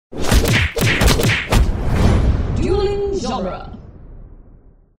genre.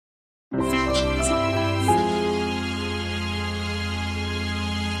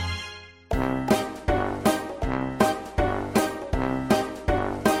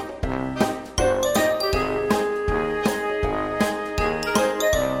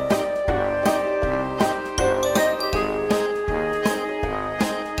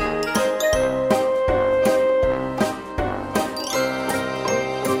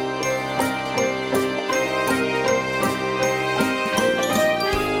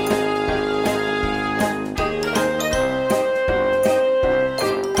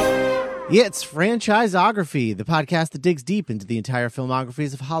 It's Franchiseography, the podcast that digs deep into the entire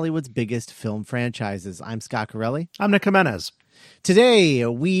filmographies of Hollywood's biggest film franchises. I'm Scott Corelli. I'm Nick Jimenez. Today,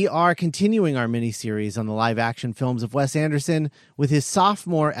 we are continuing our mini-series on the live-action films of Wes Anderson with his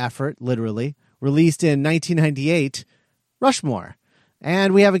sophomore effort, literally, released in 1998, Rushmore.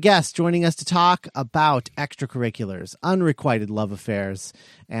 And we have a guest joining us to talk about extracurriculars, unrequited love affairs,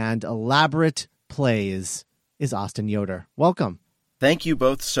 and elaborate plays is Austin Yoder. Welcome. Thank you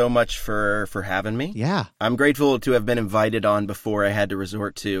both so much for having me. Yeah. I'm grateful to have been invited on before I had to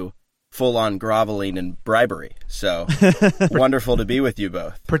resort to full-on groveling and bribery. So wonderful to be with you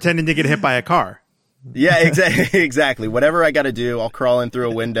both. Pretending to get hit by a car. Yeah, exactly. Whatever I got to do, I'll crawl in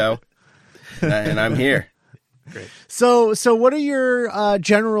through a window, and I'm here. Great. So what are your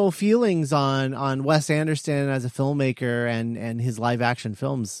general feelings on Wes Anderson as a filmmaker and his live-action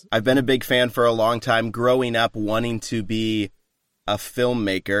films? I've been a big fan for a long time, growing up wanting to be a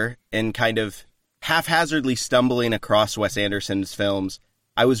filmmaker and kind of haphazardly stumbling across Wes Anderson's films.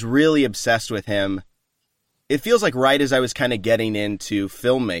 I was really obsessed with him. It feels like right as I was kind of getting into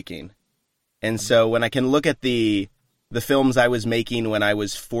filmmaking. And so when I can look at the films I was making when I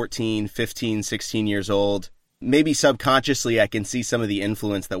was 14, 15, 16 years old, maybe subconsciously I can see some of the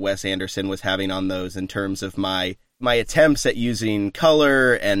influence that Wes Anderson was having on those in terms of my attempts at using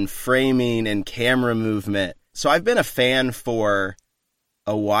color and framing and camera movement. So I've been a fan for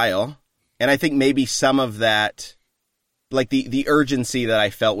a while, and I think maybe some of that, like the urgency that I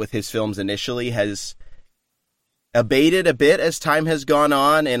felt with his films initially has abated a bit as time has gone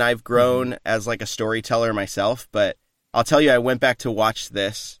on, and I've grown as like a storyteller myself. But I'll tell you, I went back to watch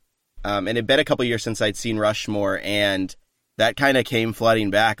this, and it'd been a couple years since I'd seen Rushmore, and that kind of came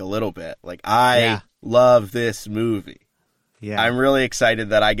flooding back a little bit. Like, I love this movie. Yeah. I'm really excited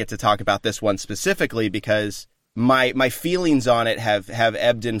that I get to talk about this one specifically because my feelings on it have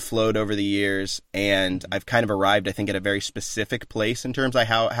ebbed and flowed over the years, and I've kind of arrived, I think, at a very specific place in terms of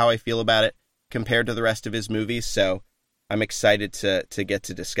how I feel about it compared to the rest of his movies. So I'm excited to get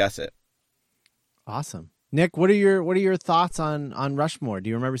to discuss it. Awesome. Nick, what are your thoughts on Rushmore?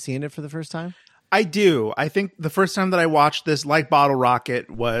 Do you remember seeing it for the first time? I do. I think the first time that I watched this, like Bottle Rocket,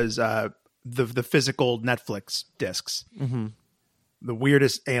 was the physical Netflix discs. Mm-hmm. The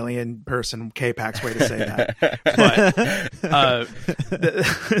weirdest alien person K-Pax way to say that.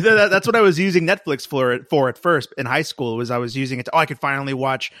 But that's what I was using Netflix for at first in high school. Was I was using it to, I could finally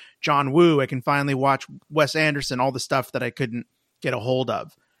watch John Woo. I can finally watch Wes Anderson, all the stuff that I couldn't get a hold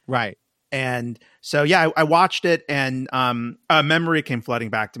of. Right. And so, yeah, I watched it, and a memory came flooding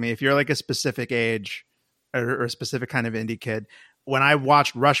back to me. If you're like a specific age or a specific kind of indie kid, when I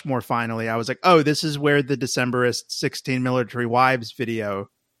watched Rushmore finally, I was like, oh, this is where the Decemberist 16 Military Wives video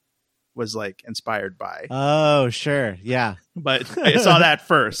was like inspired by. Oh, sure. Yeah. But I saw that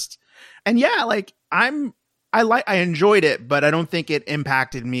first. And yeah, like I enjoyed it, but I don't think it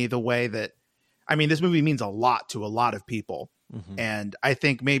impacted me the way that, I mean, this movie means a lot to a lot of people. Mm-hmm. And I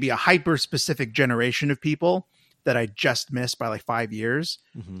think maybe a hyper specific generation of people that I just missed by like 5 years.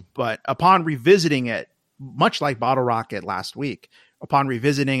 Mm-hmm. But upon revisiting it, much like Bottle Rocket last week, upon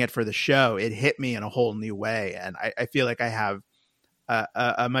revisiting it for the show, it hit me in a whole new way. And I feel like I have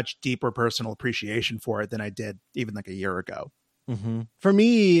a much deeper personal appreciation for it than I did even like a year ago. Mm-hmm. For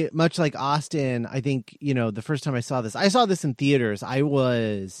me, much like Austin, I think, the first time I saw this in theaters, I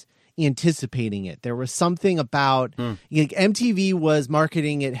was anticipating it. There was something about MTV was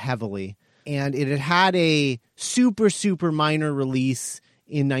marketing it heavily, and it had a super, super minor release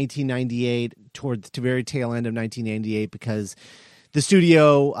in 1998 towards the very tail end of 1998 because the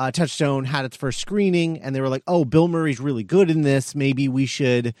studio Touchstone had its first screening, and they were like, oh, Bill Murray's really good in this. Maybe we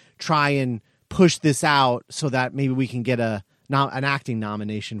should try and push this out so that maybe we can get an acting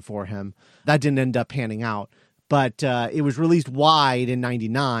nomination for him. That didn't end up panning out, but it was released wide in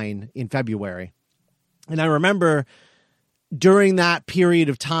 99 in February. And I remember during that period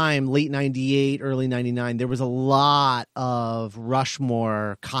of time, late 98, early 99, there was a lot of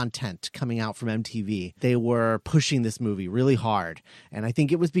Rushmore content coming out from MTV. They were pushing this movie really hard. And I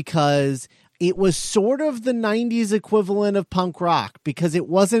think it was because it was sort of the 90s equivalent of punk rock, because it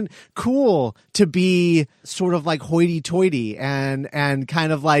wasn't cool to be sort of like hoity-toity and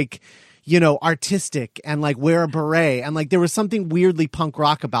kind of like, you know, artistic and like wear a beret. And like there was something weirdly punk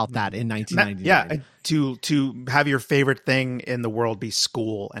rock about that in 1999. Yeah. To have your favorite thing in the world be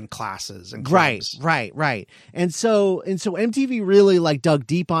school and classes and clubs. Right. And so MTV really like dug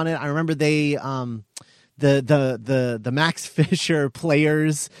deep on it. I remember they the Max Fisher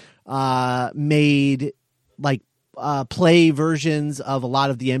players made like play versions of a lot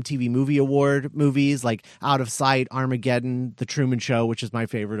of the MTV Movie Award movies, like Out of Sight, Armageddon, The Truman Show, which is my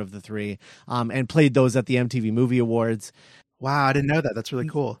favorite of the three, and played those at the MTV Movie Awards. Wow, I didn't know that. That's really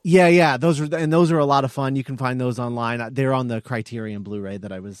cool. Yeah. Those are a lot of fun. You can find those online. They're on the Criterion Blu-ray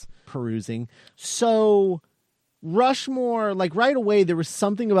that I was perusing. So Rushmore, like right away, there was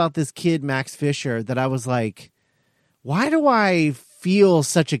something about this kid, Max Fisher, that I was like, why do I feel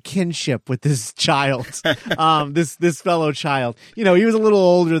such a kinship with this child, this fellow child? You know, he was a little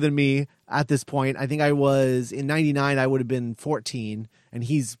older than me at this point. I think I was in 99, I would have been 14 and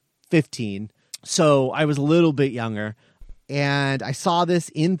he's 15. So I was a little bit younger. And I saw this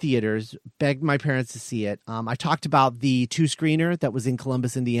in theaters, begged my parents to see it. I talked about the 2-screener that was in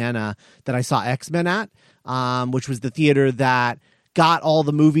Columbus, Indiana, that I saw X-Men at, which was the theater that got all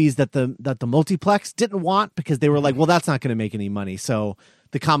the movies that the multiplex didn't want, because they were like, well, that's not going to make any money, so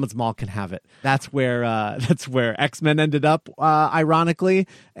the Commons Mall can have it. That's where X-Men ended up, ironically,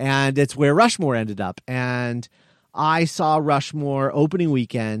 and it's where Rushmore ended up. And I saw Rushmore opening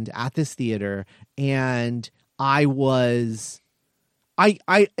weekend at this theater, and I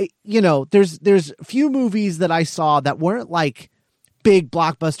you know, there's few movies that I saw that weren't like big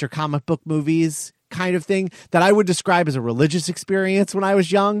blockbuster comic book movies kind of thing that I would describe as a religious experience when I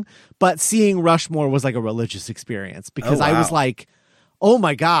was young, but seeing Rushmore was like a religious experience, because I was like, oh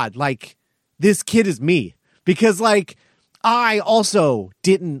my God, like this kid is me. Because like I also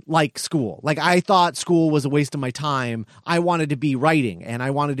didn't like school. Like I thought school was a waste of my time. I wanted to be writing and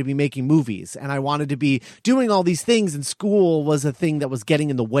I wanted to be making movies and I wanted to be doing all these things, and school was a thing that was getting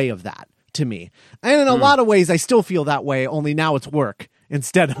in the way of that to me. And in a lot of ways I still feel that way, only now it's work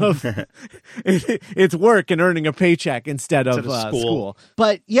instead of it's work and earning a paycheck instead of school.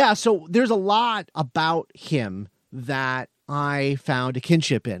 But yeah, so there's a lot about him that I found a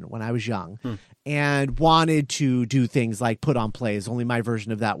kinship in when I was young. And wanted to do things like put on plays. Only my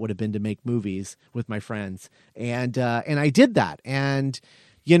version of that would have been to make movies with my friends. And I did that. And,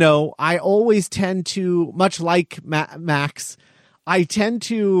 you know, I always tend to, much like Max, I tend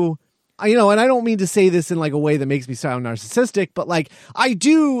to, you know, and I don't mean to say this in like a way that makes me sound narcissistic, but like I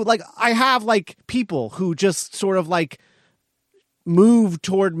do, like I have like people who just sort of like move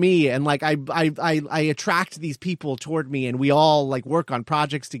toward me, and like I attract these people toward me, and we all like work on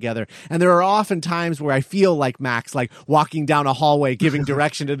projects together. And there are often times where I feel like Max, like walking down a hallway giving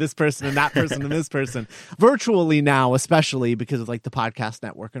direction to this person and that person and this person, virtually now, especially because of like the podcast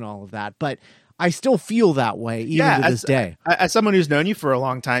network and all of that. But I still feel that way even to this day. As someone who's known you for a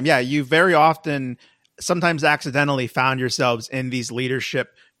long time, you very often, sometimes accidentally, found yourselves in these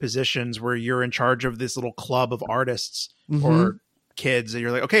leadership positions where you're in charge of this little club of artists or kids, and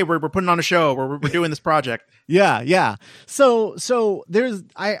you're like, okay, we're putting on a show, we're doing this project. Yeah. So there's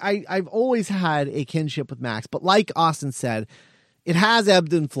I've always had a kinship with Max, but like Austin said, it has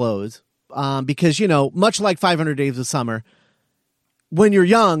ebbed and flows, because, you know, much like 500 Days of Summer, when you're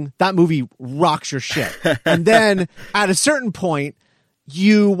young, that movie rocks your shit. And then at a certain point,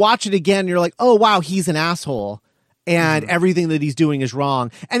 you watch it again and you're like, oh wow, he's an asshole. And everything that he's doing is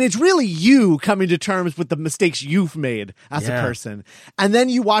wrong. And it's really you coming to terms with the mistakes you've made as a person. And then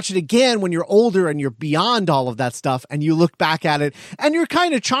you watch it again when you're older and you're beyond all of that stuff, and you look back at it and you're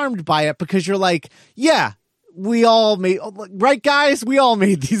kind of charmed by it, because you're like, yeah, we all made, right guys, we all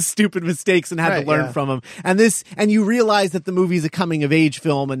made these stupid mistakes and had to learn from them. And you realize that the movie's a coming of age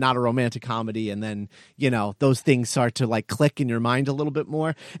film and not a romantic comedy. And then, you know, those things start to like click in your mind a little bit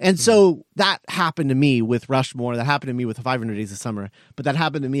more. And so that happened to me with Rushmore. That happened to me with 500 Days of Summer, but that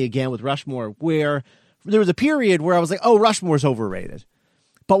happened to me again with Rushmore, where there was a period where I was like, oh, Rushmore's overrated.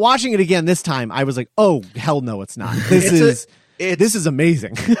 But watching it again this time, I was like, oh, hell no, it's not. This is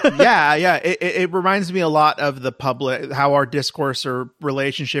amazing. It reminds me a lot of the public, how our discourse or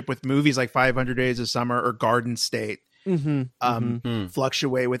relationship with movies like 500 Days of Summer or Garden State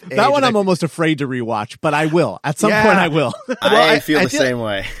fluctuate with age. That one I'm almost afraid to rewatch, but I will. At some point I will. I feel the same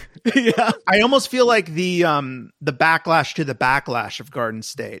way. Yeah. I almost feel like the backlash to the backlash of Garden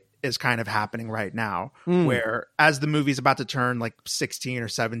State is kind of happening right now, where as the movie's about to turn like 16 or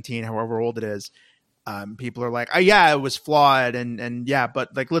 17, however old it is, people are like, oh, yeah, it was flawed. And yeah,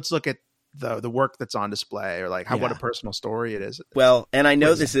 but like, let's look at the work that's on display, or like what a personal story it is. Well, and I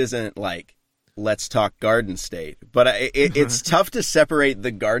know this isn't like, let's talk Garden State, but it's tough to separate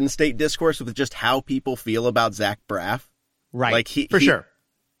the Garden State discourse with just how people feel about Zach Braff. Right. Like sure.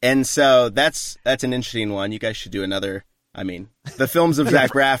 And so that's an interesting one. You guys should do another. I mean, the films of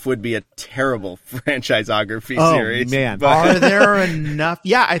Zach Braff would be a terrible franchisography series. Oh, man. Are there enough?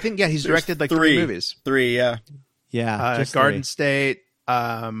 Yeah, I think, he's directed like three movies. Three, yeah. Yeah. Garden State,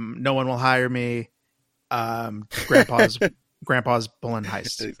 No One Will Hire Me, Grandpa's Bullen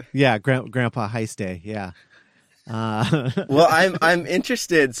Heist. Yeah, Grandpa Heist Day, yeah. Well, I'm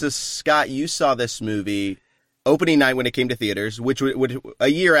interested. So, Scott, you saw this movie opening night when it came to theaters, which would a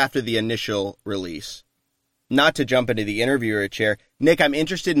year after the initial release. Not to jump into the interviewer chair, Nick, I'm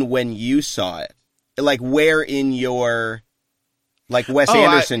interested in when you saw it. Like, where in your Wes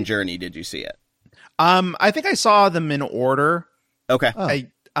Anderson journey did you see it? I think I saw them in order. Okay. Oh.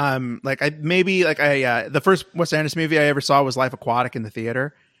 The first Wes Anderson movie I ever saw was Life Aquatic in the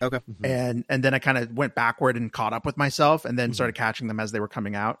theater. Okay. And then I kind of went backward and caught up with myself, and then started catching them as they were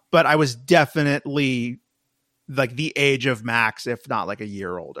coming out. But I was definitely like the age of Max, if not like a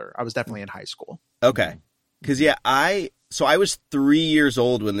year older. I was definitely in high school. Okay. Because, I was 3 years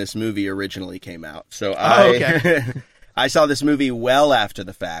old when this movie originally came out. So I saw this movie well after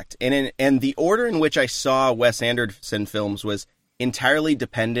the fact. And the order in which I saw Wes Anderson films was entirely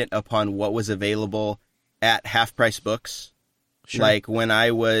dependent upon what was available at Half Price Books. Sure. Like, when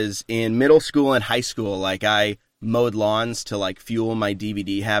I was in middle school and high school, like, I mowed lawns to, like, fuel my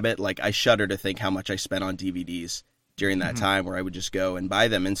DVD habit. Like, I shudder to think how much I spent on DVDs during that time, where I would just go and buy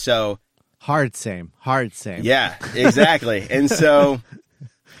them. And so... Hard same. Yeah, exactly. And so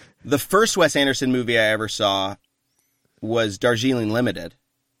the first Wes Anderson movie I ever saw was Darjeeling Limited.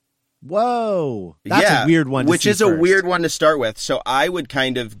 Whoa. That's a weird one to which see is first. a weird one to start with. So I would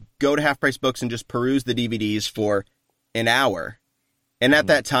kind of go to Half Price Books and just peruse the DVDs for an hour. And at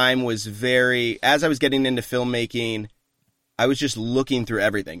that time as I was getting into filmmaking, I was just looking through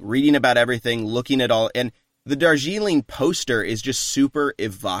everything, reading about everything, looking at all. And the Darjeeling poster is just super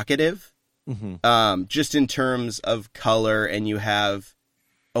evocative. Just in terms of color, and you have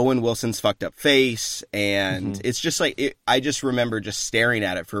Owen Wilson's fucked up face, and it's just like, I just remember just staring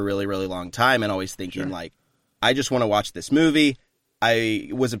at it for a really, really long time and always thinking, like, I just want to watch this movie. I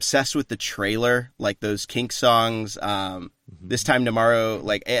was obsessed with the trailer, like those Kink songs, This Time Tomorrow.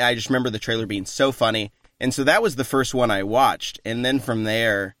 Like, I just remember the trailer being so funny. And so that was the first one I watched. And then from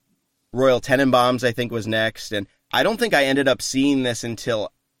there, Royal Tenenbaums, I think, was next. And I don't think I ended up seeing this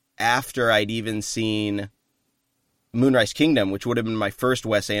until after I'd even seen Moonrise Kingdom, which would have been my first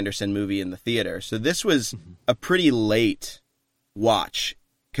Wes Anderson movie in the theater. So this was a pretty late watch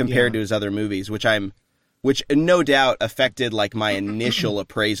compared to his other movies, which no doubt affected like my initial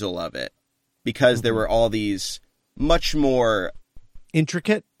appraisal of it, because there were all these much more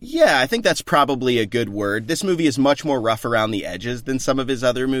intricate. Yeah, I think that's probably a good word. This movie is much more rough around the edges than some of his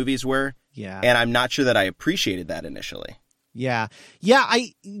other movies were. Yeah. And I'm not sure that I appreciated that initially. Yeah.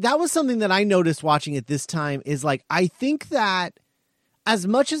 That was something that I noticed watching it this time, is like, I think that as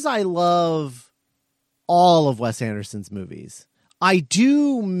much as I love all of Wes Anderson's movies, I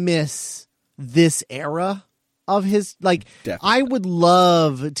do miss this era of his, like, Definitely. I would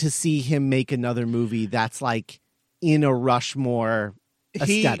love to see him make another movie that's like in a Rushmore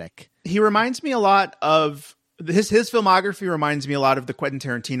aesthetic. He reminds me a lot of his filmography reminds me a lot of the Quentin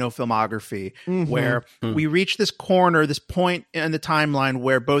Tarantino filmography, where we reach this point in the timeline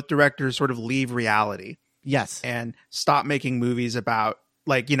where both directors sort of leave reality. Yes. And stop making movies about,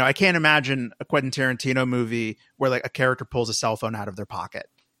 like, I can't imagine a Quentin Tarantino movie where like a character pulls a cell phone out of their pocket.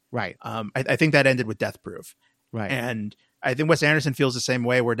 Right. I think that ended with Death Proof. Right. And I think Wes Anderson feels the same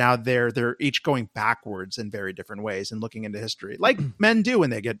way, where now they're each going backwards in very different ways and looking into history, like men do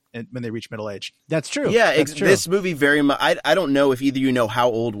when they reach middle age. That's true. Yeah, That's true. This movie very much. I don't know if either you know how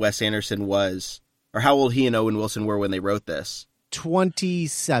old Wes Anderson was, or how old he and Owen Wilson were when they wrote this.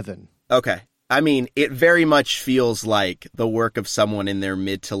 27. Okay. I mean, it very much feels like the work of someone in their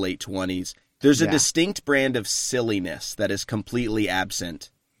mid to late 20s. There's a distinct brand of silliness that is completely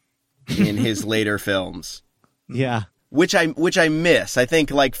absent in his later films. Yeah. Which I miss. I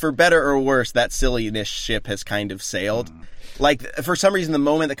think, like, for better or worse, that silliness ship has kind of sailed. Like, for some reason, the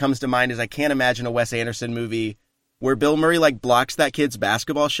moment that comes to mind is I can't imagine a Wes Anderson movie where Bill Murray like blocks that kid's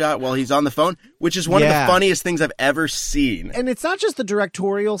basketball shot while he's on the phone, which is one of the funniest things I've ever seen. And it's not just the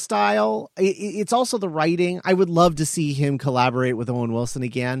directorial style, it's also the writing. I would love to see him collaborate with Owen Wilson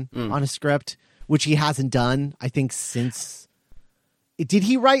again on a script, which he hasn't done, I think, since... Did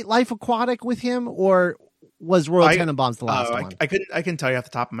he write Life Aquatic with him, or was Royal Tenenbaums the last one? I couldn't tell you off the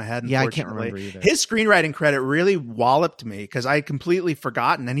top of my head. Yeah, I can't remember either. His screenwriting credit really walloped me because I had completely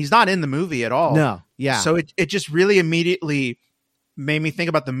forgotten, and he's not in the movie at all. No, yeah. So it just really immediately made me think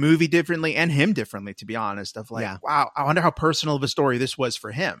about the movie differently and him differently, to be honest, of like, wow, I wonder how personal of a story this was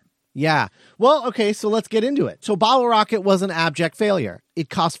for him. Yeah. Well, okay, so let's get into it. So Bottle Rocket was an abject failure. It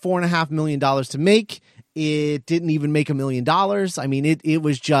cost $4.5 million to make. It didn't even make $1 million. I mean, it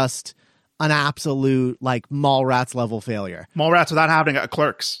was just an absolute like Mallrats level failure. Mallrats without having a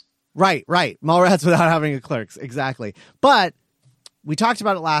Clerks. Right. Mallrats without having a Clerks. Exactly. But we talked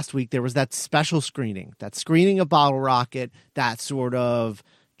about it last week. There was that special screening, of Bottle Rocket that sort of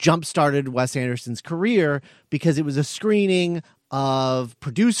jump-started Wes Anderson's career because it was a screening of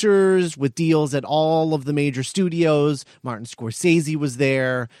producers with deals at all of the major studios. Martin Scorsese was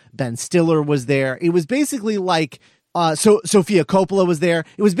there. Ben Stiller was there. It was basically like Sofia Coppola was there.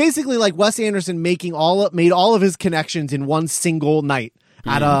 It was basically like Wes Anderson made all of his connections in one single night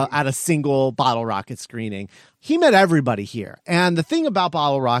at a single Bottle Rocket screening. He met everybody here. And the thing about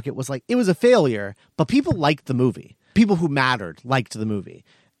Bottle Rocket was like, it was a failure, but people liked the movie. People who mattered liked the movie.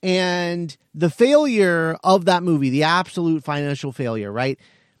 And the failure of that movie, the absolute financial failure, right?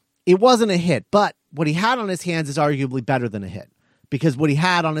 It wasn't a hit, but what he had on his hands is arguably better than a hit because what he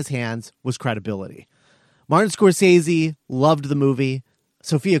had on his hands was credibility. Martin Scorsese loved the movie.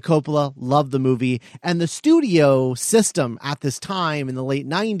 Sofia Coppola loved the movie. And the studio system at this time in the late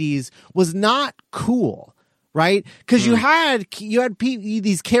 90s was not cool. Right? Because you had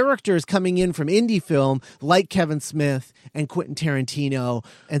these characters coming in from indie film like Kevin Smith and Quentin Tarantino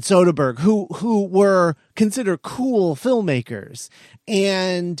and Soderbergh who were considered cool filmmakers.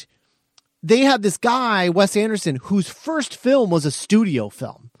 And they had this guy, Wes Anderson, whose first film was a studio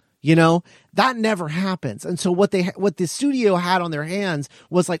film. You know, that never happens. And so what the studio had on their hands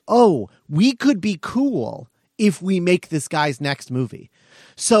was like, oh, we could be cool if we make this guy's next movie.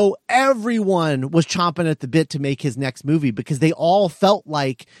 So everyone was chomping at the bit to make his next movie because they all felt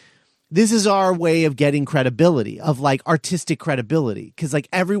like this is our way of getting credibility, of like artistic credibility. Because like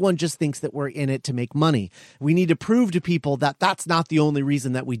everyone just thinks that we're in it to make money. We need to prove to people that that's not the only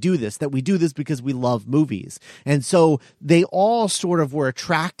reason that we do this because we love movies. And so they all sort of were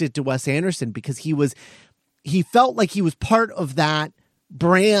attracted to Wes Anderson because he felt like he was part of that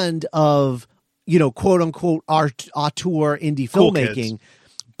brand of, you know, quote unquote auteur indie cool filmmaking. Kids.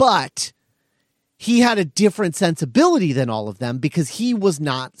 But he had a different sensibility than all of them because he was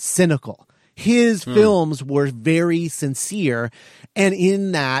not cynical. His films were very sincere. And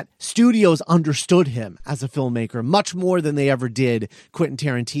in that, studios understood him as a filmmaker much more than they ever did Quentin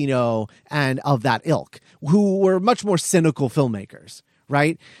Tarantino and of that ilk, who were much more cynical filmmakers,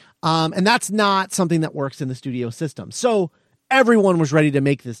 right? And that's not something that works in the studio system. So everyone was ready to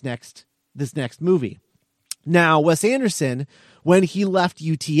make this next movie. Now, Wes Anderson, when he left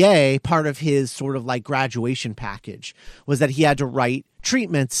UTA, part of his sort of like graduation package was that he had to write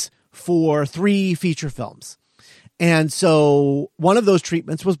treatments for 3 feature films. And so one of those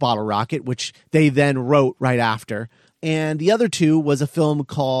treatments was Bottle Rocket, which they then wrote right after. And the other 2 was a film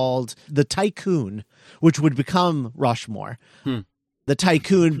called The Tycoon, which would become Rushmore. The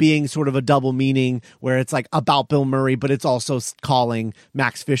Tycoon being sort of a double meaning where it's like about Bill Murray, but it's also calling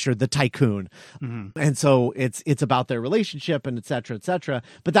Max Fisher the Tycoon. Mm-hmm. And so it's about their relationship and et cetera, et cetera.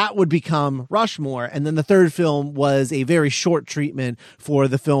 But that would become Rushmore. And then the third film was a very short treatment for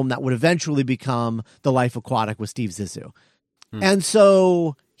the film that would eventually become The Life Aquatic with Steve Zissou. And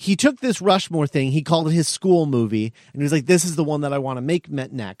so he took this Rushmore thing, he called it his school movie, and he was like, this is the one that I want to make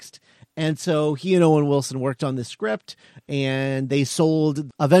next. And so he and Owen Wilson worked on this script, and they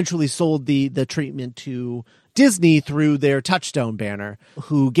eventually sold the treatment to Disney through their Touchstone banner,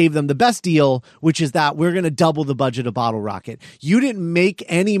 who gave them the best deal, which is that we're going to double the budget of Bottle Rocket. You didn't make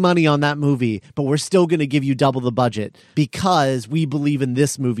any money on that movie, but we're still going to give you double the budget because we believe in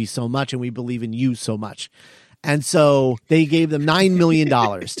this movie so much and we believe in you so much. And so they gave them $9 million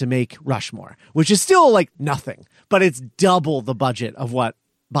to make Rushmore, which is still like nothing, but it's double the budget of what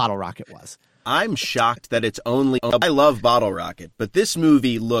Bottle Rocket was. I'm shocked that it's only... I love Bottle Rocket, but this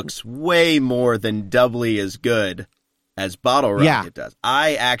movie looks way more than doubly as good as Bottle Rocket does.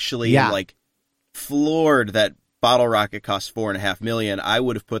 I actually am like floored that Bottle Rocket cost $4.5 million. I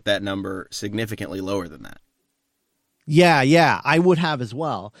would have put that number significantly lower than that. Yeah, I would have as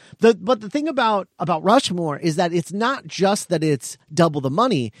well. But the thing about Rushmore is that it's not just that it's double the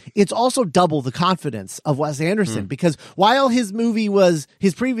money, it's also double the confidence of Wes Anderson. Because while his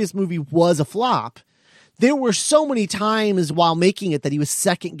previous movie was a flop, there were so many times while making it that he was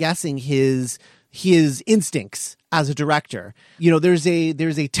second guessing his instincts as a director. You know, there's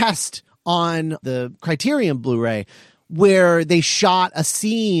a test on the Criterion Blu-ray where they shot a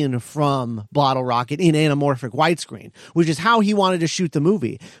scene from Bottle Rocket in anamorphic widescreen, which is how he wanted to shoot the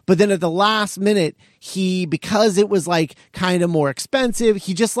movie. But then at the last minute, because it was like kind of more expensive,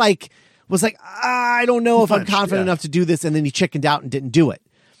 he just like was like, I don't know if I'm confident enough to do this. And then he chickened out and didn't do it.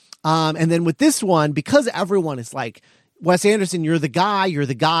 And then with this one, because everyone is like, Wes Anderson, you're the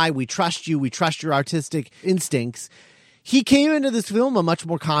guy, we trust you, we trust your artistic instincts. He came into this film a much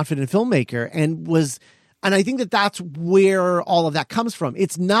more confident filmmaker and I think that that's where all of that comes from.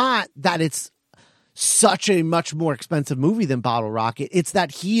 It's not that it's such a much more expensive movie than Bottle Rocket. It's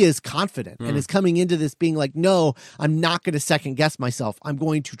that he is confident and is coming into this being like, no, I'm not going to second guess myself. I'm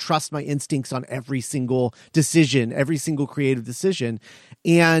going to trust my instincts on every single decision, every single creative decision.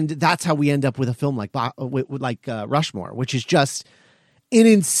 And that's how we end up with a film like Rushmore, which is just an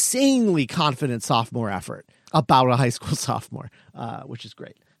insanely confident sophomore effort about a high school sophomore, which is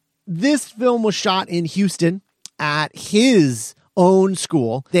great. This film was shot in Houston at his own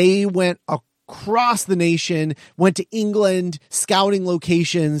school. They went across the nation, went to England, scouting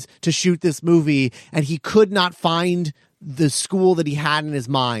locations to shoot this movie, and he could not find the school that he had in his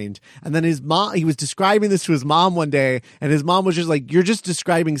mind. And then he was describing this to his mom one day, and his mom was just like, you're just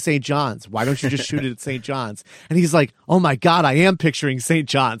describing St. John's. Why don't you just shoot it at St. John's? And he's like, oh my God, I am picturing St.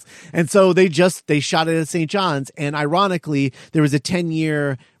 John's. And so they shot it at St. John's. And ironically, there was a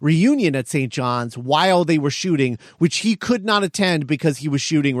 10-year reunion at St. John's while they were shooting, which he could not attend because he was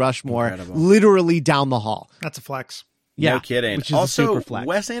shooting Rushmore literally down the hall. That's a flex. Yeah, no kidding. Which is also, a super flex.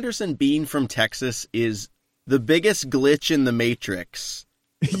 Wes Anderson being from Texas is the biggest glitch in the Matrix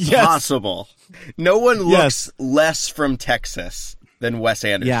possible. No one looks less from Texas than Wes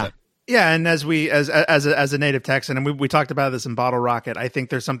Anderson. Yeah, and as a native Texan, and we talked about this in Bottle Rocket, I think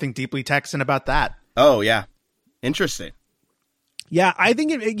there's something deeply Texan about that. Oh yeah, interesting. Yeah, I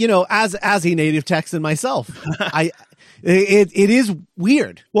think as a native Texan myself, it is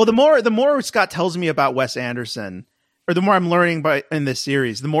weird. Well, the more Scott tells me about Wes Anderson, or the more I'm learning in this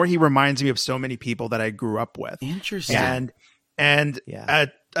series, the more he reminds me of so many people that I grew up with. Interesting. And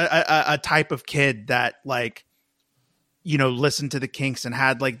a type of kid that listened to the Kinks and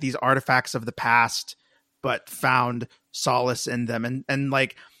had like these artifacts of the past, but found solace in them. And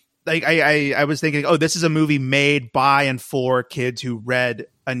I was thinking, oh, this is a movie made by and for kids who read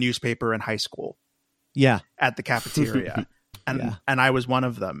a newspaper in high school. Yeah. At the cafeteria. And I was one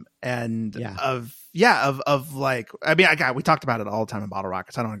of them. And we talked about it all the time in Bottle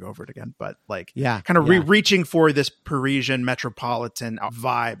Rockets. I don't want to go over it again, but reaching for this Parisian metropolitan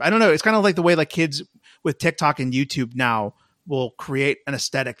vibe. I don't know. It's kind of like the way like kids with TikTok and YouTube now will create an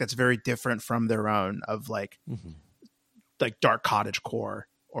aesthetic that's very different from their own of like dark cottagecore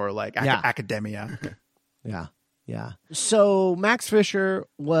or like academia. Yeah. So Max Fisher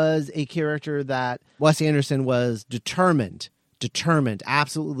was a character that Wes Anderson was determined,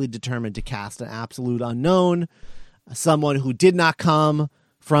 absolutely determined to cast an absolute unknown, someone who did not come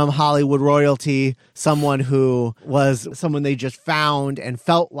from Hollywood royalty, someone who was someone they just found and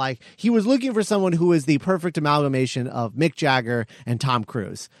felt like he was looking for someone who was the perfect amalgamation of Mick Jagger and Tom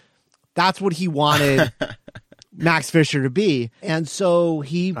Cruise. That's what he wanted Max Fisher to be. And so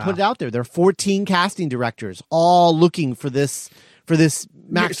he put it out there. There are 14 casting directors all looking for this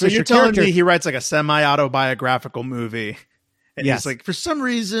Max Fisher you're telling character. Me he writes like a semi-autobiographical movie. And he's like, for some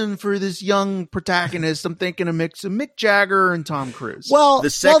reason, for this young protagonist, I'm thinking a mix of Mick Jagger and Tom Cruise. Well, the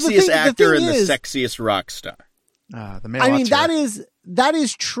sexiest actor and the sexiest rock star. The male that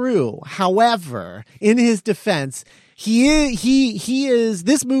is true. However, in his defense, he is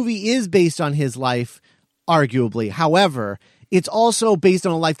this movie is based on his life, arguably. However, it's also based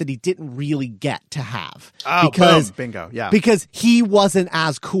on a life that he didn't really get to have. Because bingo. Yeah. Because he wasn't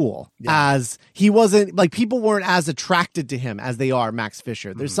as cool as he wasn't like people weren't as attracted to him as they are Max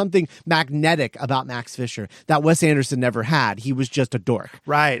Fisher. There's something magnetic about Max Fisher that Wes Anderson never had. He was just a dork.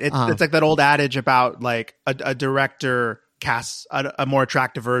 Right. It's like that old adage about like a director casts a more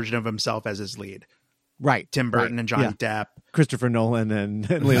attractive version of himself as his lead. Right. Tim Burton and Johnny Depp. Christopher Nolan and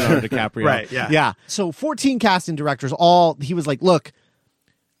Leonardo DiCaprio. Right, yeah. Yeah. So 14 casting directors, he was like, look,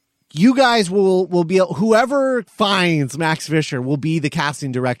 you guys will be, whoever finds Max Fisher will be the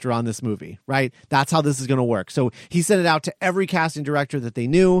casting director on this movie, right? That's how this is going to work. So he sent it out to every casting director that they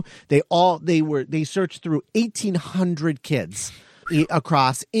knew. They searched through 1,800 kids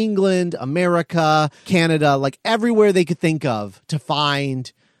across England, America, Canada, like everywhere they could think of to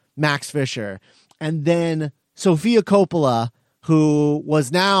find Max Fisher. And then Sofia Coppola, who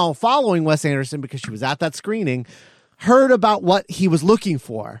was now following Wes Anderson because she was at that screening, heard about what he was looking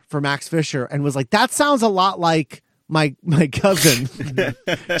for Max Fisher and was like, that sounds a lot like my cousin,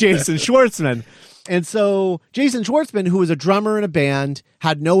 Jason Schwartzman. And so Jason Schwartzman, who was a drummer in a band,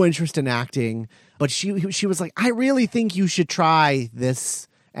 had no interest in acting, but she was like, I really think you should try this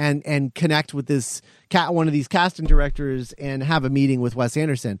and connect with this one of these casting directors and have a meeting with Wes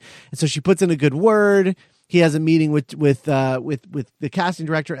Anderson. And so she puts in a good word. He has a meeting with the casting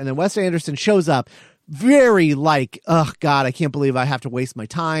director, and then Wes Anderson shows up very like, oh God, I can't believe I have to waste my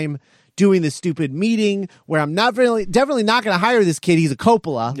time doing this stupid meeting where I'm definitely not going to hire this kid. He's a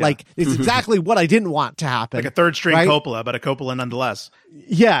Coppola. Yeah. Like, it's exactly what I didn't want to happen. Like a third string right? Coppola, but a Coppola nonetheless.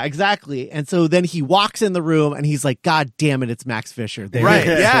 Yeah, exactly. And so then he walks in the room and he's like, God damn it, it's Max Fisher. Right.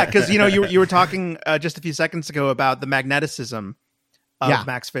 Yeah. Because, you were talking just a few seconds ago about the magneticism of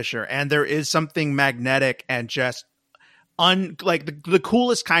Max Fisher. And there is something magnetic and just the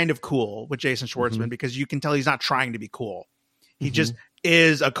coolest kind of cool with Jason Schwartzman, because you can tell he's not trying to be cool. He just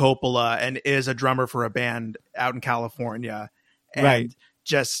is a Coppola and is a drummer for a band out in California. And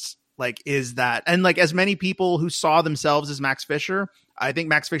just like, is that, and like as many people who saw themselves as Max Fisher, I think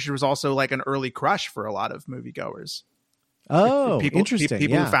Max Fisher was also like an early crush for a lot of moviegoers. Oh, interesting.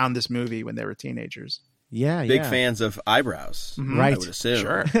 People who found this movie when they were teenagers. Yeah, big fans of eyebrows, right? I would assume.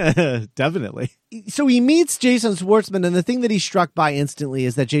 Sure, definitely. So he meets Jason Schwartzman, and the thing that he's struck by instantly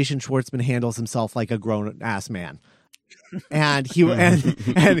is that Jason Schwartzman handles himself like a grown-ass man, and he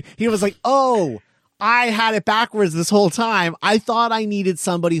was like, "Oh, I had it backwards this whole time. I thought I needed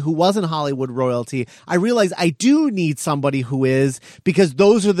somebody who wasn't Hollywood royalty. I realized I do need somebody who is, because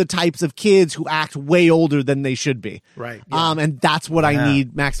those are the types of kids who act way older than they should be. Right. Yeah. And that's what I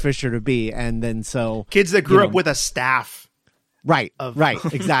need Max Fisher to be. And then so kids that grew up with a staff. Right. Right.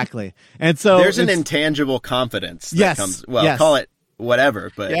 Exactly. And so there's an intangible confidence that comes. Well, call it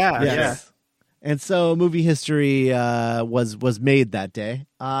whatever, but yeah. And so movie history was made that day.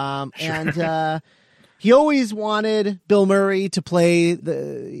 And he always wanted Bill Murray to play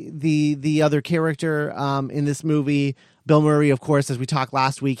the other character in this movie. Bill Murray, of course, as we talked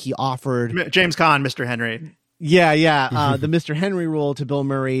last week, he offered James Caan, Mr. Henry. Yeah. The Mr. Henry role to Bill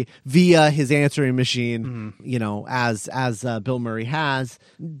Murray via his answering machine, as Bill Murray has.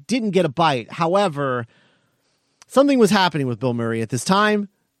 Didn't get a bite. However, something was happening with Bill Murray at this time.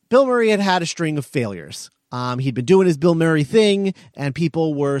 Bill Murray had a string of failures. He'd been doing his Bill Murray thing, and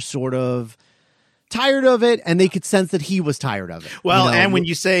people were sort of tired of it, and they could sense that he was tired of it. Well, and when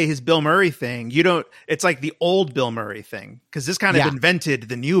you say his Bill Murray thing, it's like the old Bill Murray thing, because this kind of invented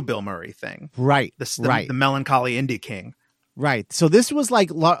the new Bill Murray thing. Right. The melancholy indie king. Right. So this was like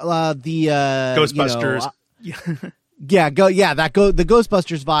the Ghostbusters. The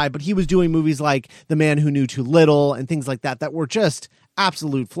Ghostbusters vibe, but he was doing movies like The Man Who Knew Too Little and things like that were just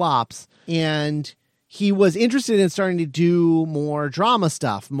absolute flops. And he was interested in starting to do more drama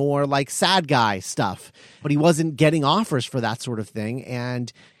stuff, more like sad guy stuff, but he wasn't getting offers for that sort of thing.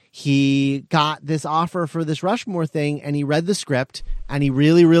 And he got this offer for this Rushmore thing, and he read the script, and he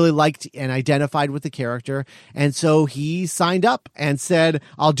really, really liked and identified with the character. And so he signed up and said,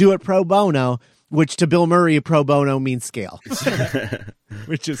 I'll do it pro bono, which to Bill Murray, pro bono means scale,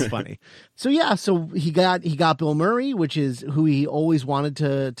 which is funny. So he got Bill Murray, which is who he always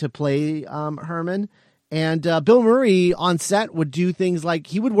wanted to play Herman. And Bill Murray on set would do things like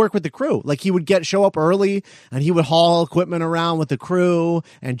he would work with the crew. Like he would show up early, and he would haul equipment around with the crew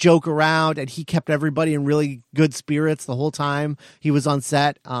and joke around. And he kept everybody in really good spirits the whole time he was on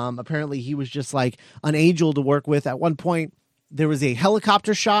set. Apparently he was just like an angel to work with. At one point, there was a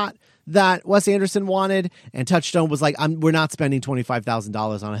helicopter shot that Wes Anderson wanted, and Touchstone was like, we're not spending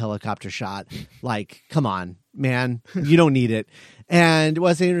 $25,000 on a helicopter shot. Like, come on, man, you don't need it. And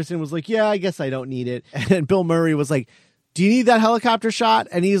Wes Anderson was like, yeah, I guess I don't need it. And Bill Murray was like, do you need that helicopter shot?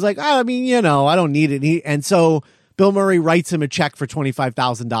 And he's like, I mean, I don't need it. And so Bill Murray writes him a check for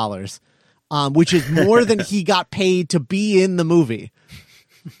 $25,000, which is more than he got paid to be in the movie,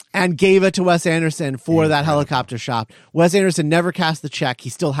 and gave it to Wes Anderson for that helicopter shot. Wes Anderson never cashed the check. He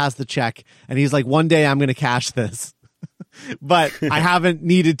still has the check. And he's like, one day I'm going to cash this, but I haven't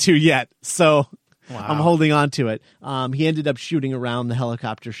needed to yet. So I'm holding on to it. He ended up shooting around the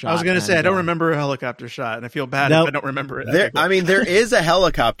helicopter shot. I was going to say, I don't remember a helicopter shot, and I feel bad if I don't remember it. There is a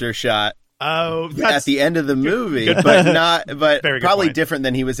helicopter shot. Oh, at the end of the movie, but probably point. Different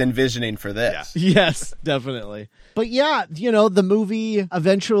than he was envisioning for this. Yeah. Yes, definitely. But yeah, the movie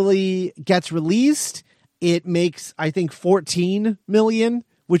eventually gets released. It makes, I think, 14 million,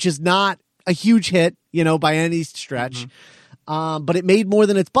 which is not a huge hit, by any stretch. Mm-hmm. But it made more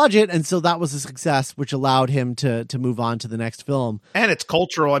than its budget, and so that was a success, which allowed him to move on to the next film. And it's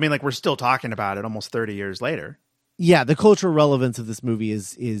cultural. I mean, we're still talking about it almost 30 years later. Yeah, the cultural relevance of this movie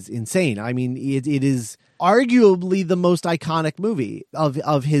is insane. I mean, it is arguably the most iconic movie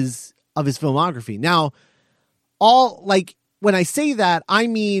of his filmography. Now, when I say that, I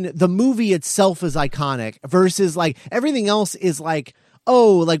mean the movie itself is iconic versus everything else is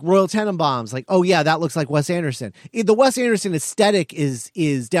Royal Tenenbaums, oh yeah, that looks like Wes Anderson. The Wes Anderson aesthetic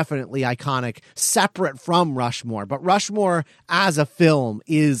is definitely iconic, separate from Rushmore. But Rushmore as a film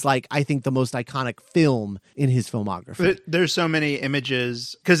is I think the most iconic film in his filmography. There's so many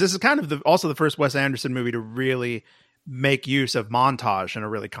images, because this is kind of also the first Wes Anderson movie to really make use of montage in a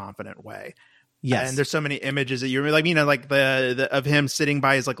really confident way. Yes, and there's so many images that you're the of him sitting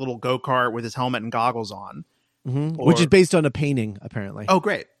by his little go-kart with his helmet and goggles on. Mm-hmm. Which is based on a painting, apparently. Oh,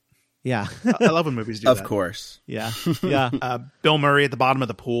 great. Yeah. I love when movies do that. Of course. Yeah. Yeah. Bill Murray at the bottom of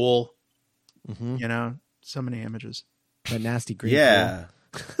the pool. Mm-hmm. So many images. That nasty green pool.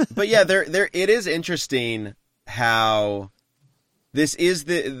 But yeah, it is interesting how this is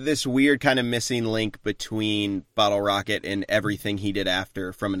this weird kind of missing link between Bottle Rocket and everything he did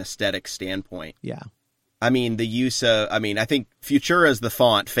after from an aesthetic standpoint. Yeah. I mean, the use of, I think Futura's the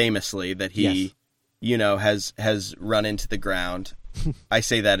font famously that he... Yes. has run into the ground. I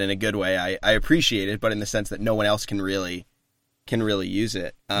say that in a good way. I appreciate it, but in the sense that no one else can really use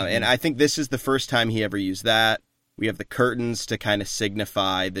it. And I think this is the first time he ever used that. We have the curtains to kind of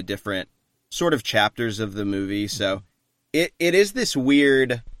signify the different sort of chapters of the movie. So it is this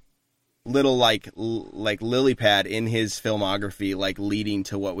weird little lily pad in his filmography, leading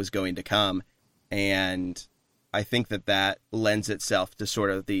to what was going to come. And I think that lends itself to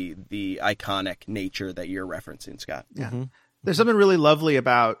sort of the iconic nature that you're referencing, Scott. Yeah. Mm-hmm. There's something really lovely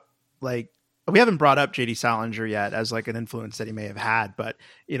about, we haven't brought up J.D. Salinger yet as an influence that he may have had, but,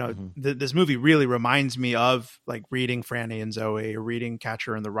 this movie really reminds me of reading Franny and Zooey or reading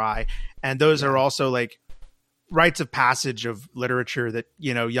Catcher in the Rye. And those are also rites of passage of literature that,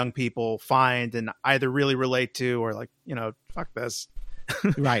 young people find and either really relate to or fuck this.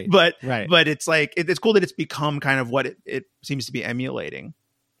 Right. But it's it's cool that it's become kind of what it seems to be emulating,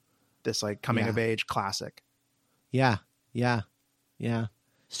 this coming of age classic. Yeah.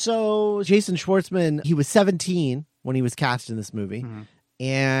 So Jason Schwartzman, he was 17 when he was cast in this movie. Mm-hmm.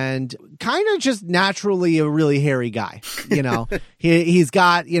 And kind of just naturally a really hairy guy, he's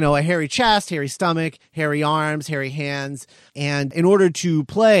got, a hairy chest, hairy stomach, hairy arms, hairy hands. And in order to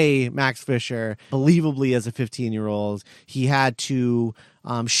play Max Fisher, believably as a 15-year-old, he had to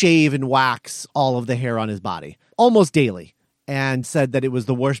shave and wax all of the hair on his body almost daily, and said that it was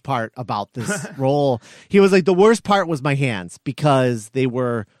the worst part about this role. He was the worst part was my hands because they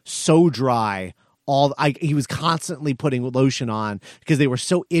were so dry. He was constantly putting lotion on because they were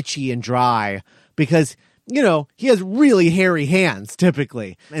so itchy and dry because, he has really hairy hands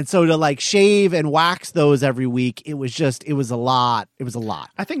typically. And so to shave and wax those every week, it was a lot. It was a lot.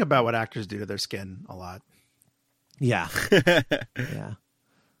 I think about what actors do to their skin a lot. Yeah. Yeah.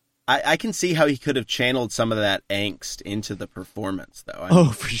 I can see how he could have channeled some of that angst into the performance though.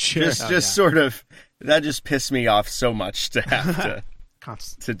 For sure. Sort of, that just pissed me off so much to have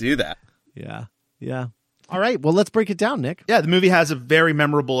to do that. Yeah. Yeah. All right. Well, let's break it down, Nick. Yeah, the movie has a very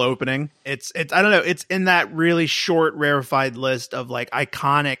memorable opening. It's I don't know, it's in that really short, rarefied list of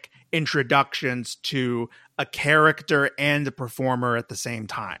iconic introductions to a character and a performer at the same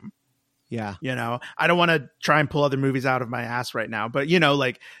time. Yeah. I don't want to try and pull other movies out of my ass right now, but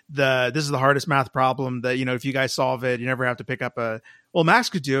this is the hardest math problem that, if you guys solve it, you never have to pick up Max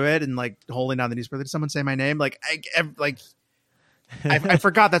could do it and holding down the newspaper. Did someone say my name? I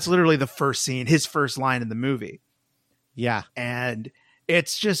forgot that's literally the first scene, his first line in the movie. Yeah. And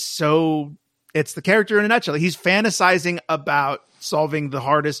it's just it's the character in a nutshell. He's fantasizing about solving the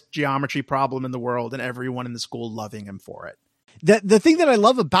hardest geometry problem in the world and everyone in the school loving him for it. The thing that I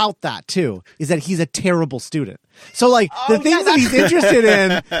love about that too is that he's a terrible student. So the things that he's interested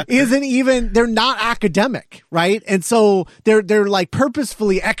in they're not academic, right? And so they're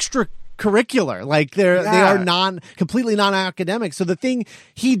purposefully extra curricular. Like they are completely non-academic. So the thing,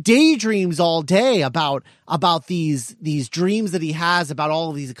 he daydreams all day about these dreams that he has about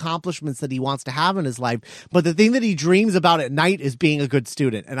all of these accomplishments that he wants to have in his life. But the thing that he dreams about at night is being a good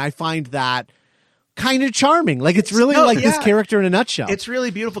student. And I find that kind of charming. Like it's really this character in a nutshell. It's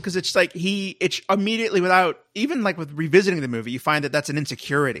really beautiful because it's like it's immediately, without even like with revisiting the movie, you find that that's an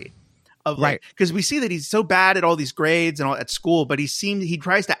insecurity of like, because we see that he's so bad at all these grades and all at school, but he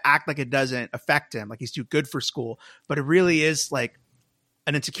tries to act like it doesn't affect him, like he's too good for school, but it really is like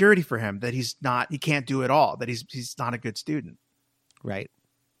an insecurity for him that he can't do it all, that he's not a good student. Right.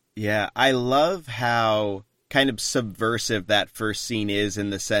 Yeah, I love how kind of subversive that first scene is,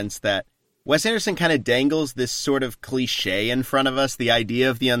 in the sense that Wes Anderson kind of dangles this sort of cliche in front of us, the idea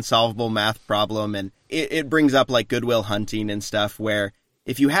of the unsolvable math problem, and it brings up like Good Will Hunting and stuff, where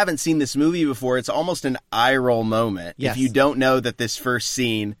if you haven't seen this movie before, it's almost an eye roll moment. Yes. If you don't know that this first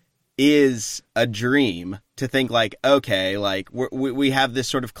scene is a dream, to think like, okay, like we have this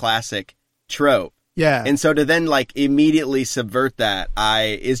sort of classic trope. Yeah. And so to then like immediately subvert that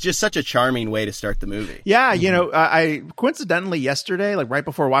is just such a charming way to start the movie. Yeah. You know, I coincidentally yesterday, like right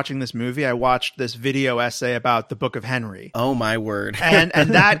before watching this movie, I watched this video essay about the Book of Henry. Oh my word. And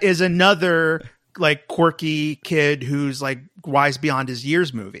that is another like quirky kid who's like wise beyond his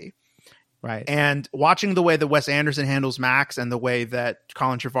years movie. Right. And watching the way that Wes Anderson handles Max and the way that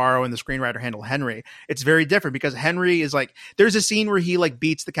Colin Trevorrow and the screenwriter handle Henry, it's very different, because Henry is like, there's a scene where he like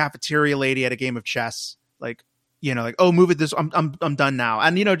beats the cafeteria lady at a game of chess. Like, you know, like, oh, move it this, I'm done now.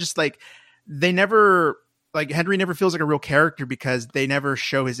 And, you know, just like they never, like Henry never feels like a real character, because they never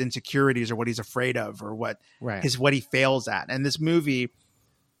show his insecurities or what he's afraid of or what he fails at. And this movie,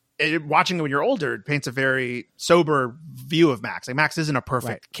 watching it when you're older, it paints a very sober view of Max. Like Max isn't a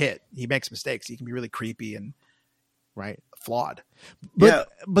perfect kid. He makes mistakes. He can be really creepy and flawed. But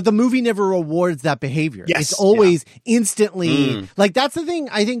the movie never rewards that behavior. Yes, it's always instantly like, that's the thing.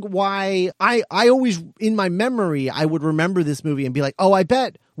 I think why I always, in my memory, I would remember this movie and be like, oh, I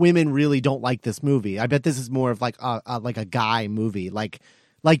bet women really don't like this movie. I bet this is more of like a guy movie, like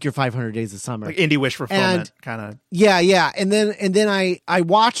your 500 Days of Summer, like indie wish fulfillment kind of. Yeah. And then I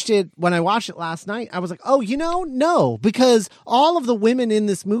watched it. When I watched it last night, I was like, oh, no, because all of the women in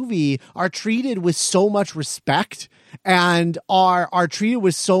this movie are treated with so much respect and are treated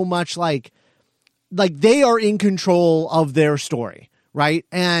with so much like they are in control of their story. Right.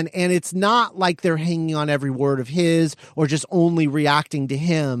 And it's not like they're hanging on every word of his or just only reacting to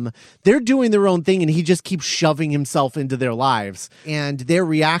him. They're doing their own thing, and he just keeps shoving himself into their lives. And their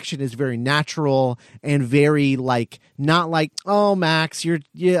reaction is very natural and very like, not like, oh, Max,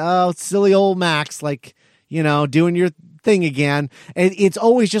 oh, silly old Max, like, doing your thing again. And it's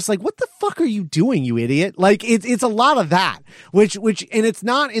always just like, what the fuck are you doing, you idiot? Like it's a lot of that, which and it's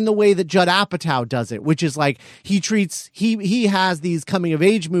not in the way that Judd Apatow does it, which is like he has these coming of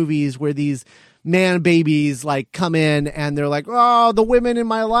age movies where these man babies like come in and they're like, oh, the women in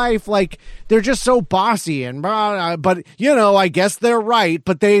my life, like they're just so bossy and blah, but I guess they're right,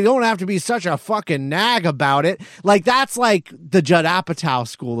 but they don't have to be such a fucking nag about it. Like that's like the Judd Apatow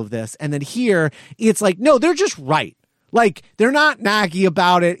school of this. And then here it's like, no, they're just right. Like, they're not naggy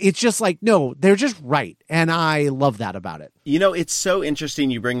about it. It's just like, no, they're just right. And I love that about it. It's so interesting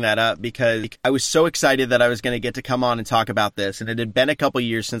you bring that up, because I was so excited that I was going to get to come on and talk about this. And it had been a couple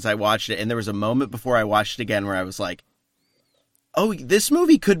years since I watched it. And there was a moment before I watched it again where I was like, oh, this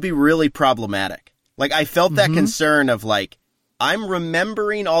movie could be really problematic. Like, I felt that concern of like, I'm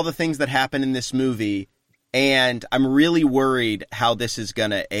remembering all the things that happen in this movie, and I'm really worried how this is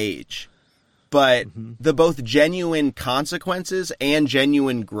going to age. But the both genuine consequences and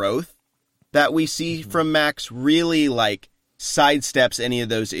genuine growth that we see from Max really like sidesteps any of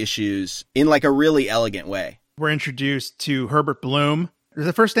those issues in like a really elegant way. We're introduced to Herbert Bloom. Is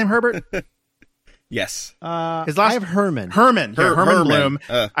the first name Herbert? Yes. His last, I have Herman. Herman Bloom.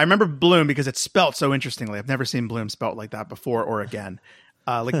 I remember Bloom because it's spelt so interestingly. I've never seen Bloom spelt like that before or again.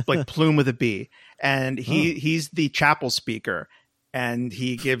 Like Plume with a B. And he's the chapel speaker. And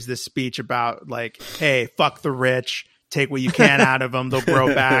he gives this speech about like, hey, fuck the rich, take what you can out of them, they'll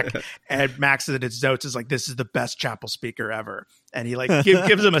grow back. And Max at its notes is like, this is the best chapel speaker ever. And he like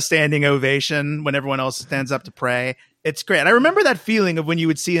gives him a standing ovation when everyone else stands up to pray. It's great. I remember that feeling of when you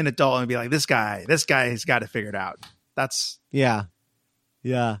would see an adult and be like, this guy has got it figured out. That's yeah.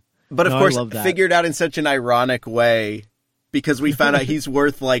 But of course, figured out in such an ironic way, because we found out he's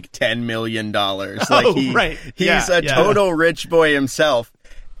worth like $10 million. Like he's a total rich boy himself.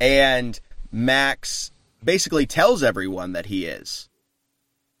 And Max basically tells everyone that he is.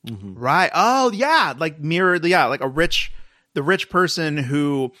 Right. Oh yeah. Like mirrored. Yeah. Like the rich person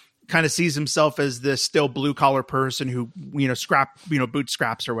who kind of sees himself as this still blue collar person who, boot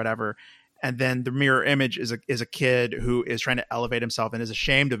scraps or whatever. And then the mirror image is a kid who is trying to elevate himself and is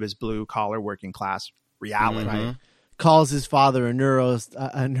ashamed of his blue collar working class reality. Right. Calls his father a neuro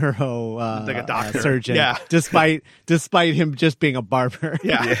like a doctor. Surgeon. Yeah. Despite him just being a barber.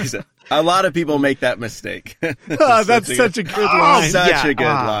 Yeah. A lot of people make that mistake. That's such a good line. Such a good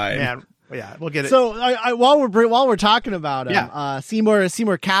line. Man. Yeah, we'll get it. So while we're talking about him,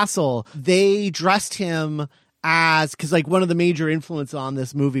 Seymour Castle, they dressed him as, because like one of the major influence on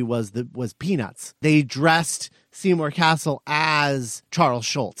this movie was Peanuts. They dressed Seymour Castle as Charles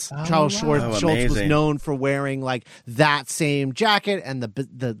Schultz. Charles Schultz was known for wearing like that same jacket and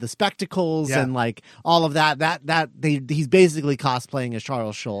the spectacles and like all of that. He's basically cosplaying as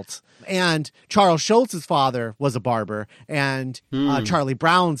Charles Schultz. And Charles Schultz's father was a barber, and Charlie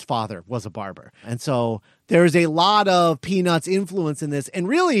Brown's father was a barber. And so there's a lot of Peanuts influence in this. And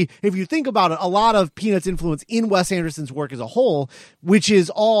really, if you think about it, a lot of Peanuts influence in Wes Anderson's work as a whole, which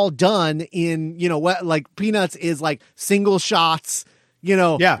is all done in, like Peanuts is like single shots,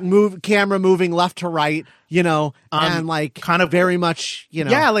 camera moving left to right, and like kind of very much,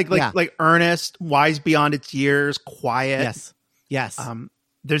 like earnest, wise beyond its years, quiet. Yes.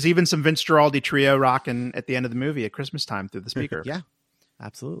 There's even some Vince Guaraldi trio rocking at the end of the movie at Christmas time through the speaker. Yeah,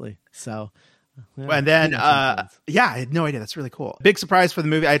 absolutely. So, and then, I had no idea. That's really cool. Big surprise for the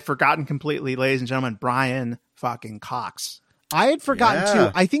movie. I had forgotten completely, ladies and gentlemen, Brian fucking Cox. I had forgotten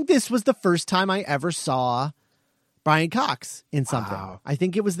too. I think this was the first time I ever saw Brian Cox in something. Wow. I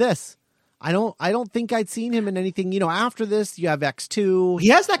think it was this. I don't think I'd seen him in anything, after this. You have X2. He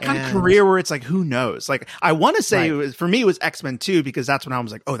has that kind of career where it's like, who knows? Like, I want to say for me, it was X-Men 2, because that's when I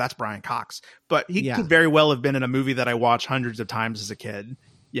was like, oh, that's Brian Cox. But he could very well have been in a movie that I watched hundreds of times as a kid,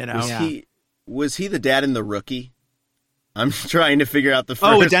 Was he the dad in The Rookie? I'm trying to figure out the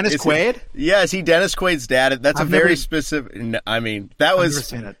first. Oh, Dennis Quaid? Is he Dennis Quaid's dad? That's very specific. That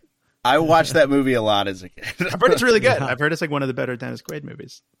was... I watched that movie a lot as a kid. I've heard it's really good. I've heard it's like one of the better Dennis Quaid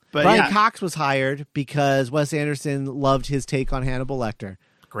movies. But Brian Cox was hired because Wes Anderson loved his take on Hannibal Lecter.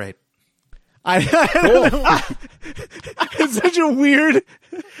 Great. It's such a weird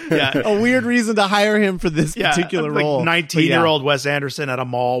reason to hire him for this particular role. 19-year-old Wes Anderson at a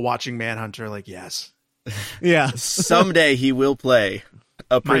mall watching Manhunter, like, yes. Yeah. Someday he will play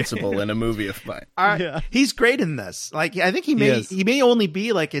a principal in a movie of mine. He's great in this. Like, I think he may only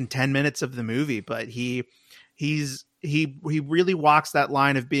be like in 10 minutes of the movie, but he really walks that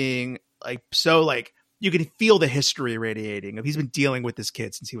line of being like, so like you can feel the history radiating. He's been dealing with this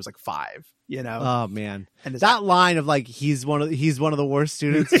kid since he was like 5, Oh man. And that line of like, he's one of the worst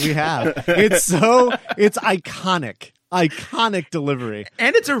students we have. It's iconic delivery.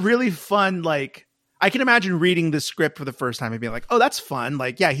 And it's a really fun, like, I can imagine reading the script for the first time and being like, oh, that's fun.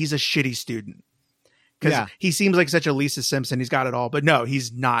 Like, yeah, he's a shitty student. Because he seems like such a Lisa Simpson. He's got it all. But no,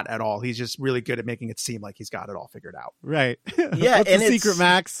 he's not at all. He's just really good at making it seem like he's got it all figured out. Right. Yeah. What's the secret,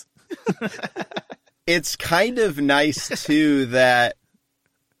 Max? It's kind of nice, too, that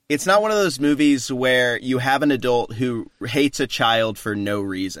it's not one of those movies where you have an adult who hates a child for no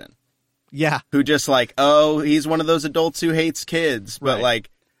reason. Yeah. Who just like, oh, he's one of those adults who hates kids. But like,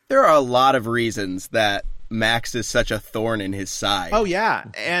 there are a lot of reasons that Max is such a thorn in his side. Oh yeah,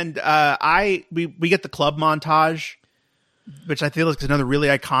 and we get the club montage, which I feel is another really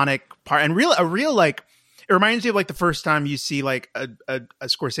iconic part, and a real like, it reminds you of like the first time you see like a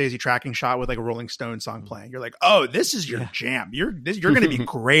Scorsese tracking shot with like a Rolling Stone song playing. You're like, oh, this is your jam. You're going to be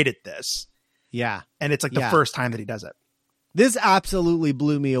great at this. Yeah, and it's like the first time that he does it. This absolutely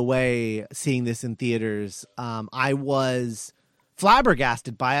blew me away seeing this in theaters. I was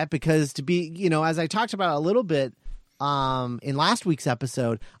flabbergasted by it because, to be, as I talked about a little bit in last week's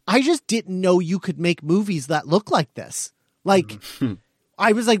episode, I just didn't know you could make movies that look like this. Like,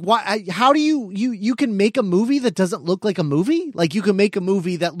 I was like, why? How do you can make a movie that doesn't look like a movie? Like, you can make a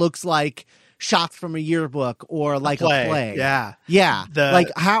movie that looks like shots from a yearbook or like a play. Yeah.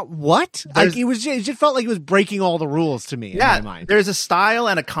 Like, how? What? Like, it just felt like it was breaking all the rules to me. In my mind. There's a style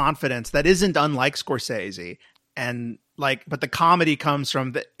and a confidence that isn't unlike Scorsese, and like, but the comedy comes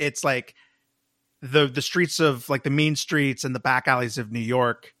from it's like the streets of like the mean streets and the back alleys of New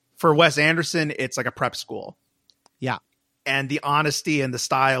York. For Wes Anderson, it's like a prep school. Yeah. And the honesty and the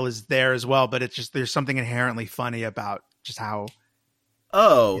style is there as well, but it's just, there's something inherently funny about just how.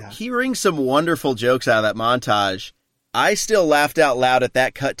 He wrings some wonderful jokes out of that montage. I still laughed out loud at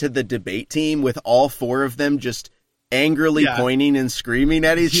that cut to the debate team with all 4 of them just angrily pointing and screaming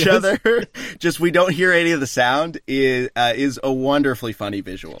at each other. Just, we don't hear any of the sound is a wonderfully funny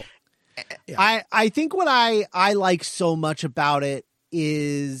visual. I think what I like so much about it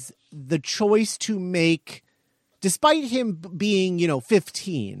is the choice to make, despite him being,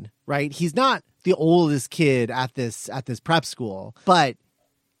 15, right? He's not the oldest kid at this prep school, but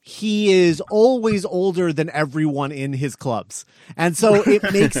he is always older than everyone in his clubs. And so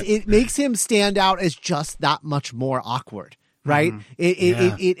it makes him stand out as just that much more awkward. Right.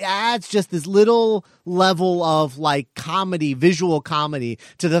 It adds just this little level of like comedy, visual comedy,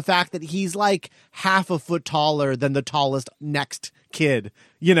 to the fact that he's like half a foot taller than the tallest next kid,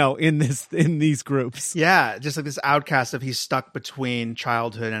 in these groups. Yeah. Just like this outcast of he's stuck between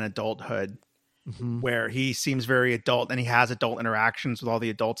childhood and adulthood, where he seems very adult and he has adult interactions with all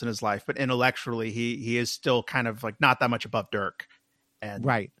the adults in his life. But intellectually, he is still kind of like not that much above Dirk and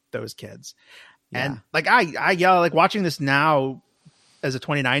those kids. Yeah. And like I like watching this now as a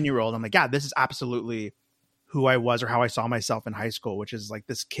 29-year-old, I'm like, yeah, this is absolutely who I was or how I saw myself in high school, which is like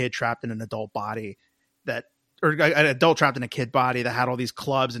this kid trapped in an adult body or an adult trapped in a kid body that had all these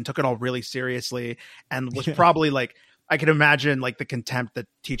clubs and took it all really seriously and was probably like, I can imagine like the contempt that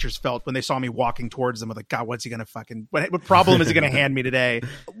teachers felt when they saw me walking towards them with like, God, what's he going to what problem is he going to hand me today?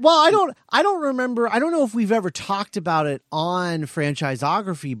 Well, I don't remember. I don't know if we've ever talked about it on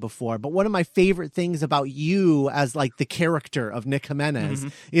Franchisography before, but one of my favorite things about you as like the character of Nick Jimenez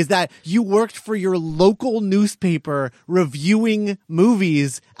is that you worked for your local newspaper reviewing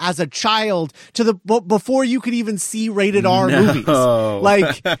movies as a child before you could even see rated R movies.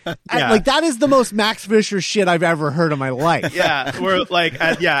 Like, like that is the most Max Fisher shit I've ever heard of my life. Yeah, we're like,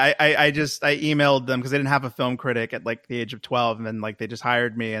 I emailed them because they didn't have a film critic at like the age of 12, and then like they just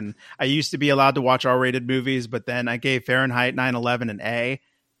hired me. And I used to be allowed to watch R-rated movies, but then I gave Fahrenheit 9/11 an A,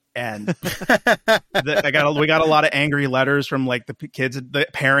 and we got a lot of angry letters from like the kids, the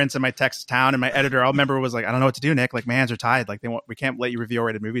parents in my Texas town, and my editor, I remember, was like, I don't know what to do, Nick. Like my hands are tied. Like we can't let you review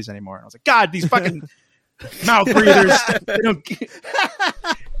R-rated movies anymore. And I was like, God, these fucking mouth breathers. They don't.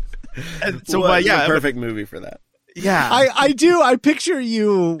 And so, well, yeah, perfect movie for that. Yeah, I do. I picture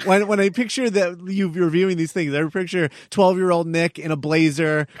you when I picture that you reviewing these things. I picture 12-year-old Nick in a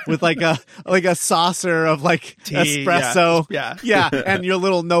blazer with like a saucer of like tea, espresso. Yeah, and your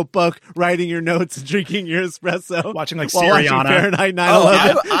little notebook, writing your notes and drinking your espresso, watching like Syriana. Fahrenheit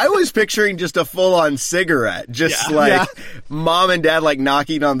 9/11. I was picturing just a full-on cigarette, mom and dad like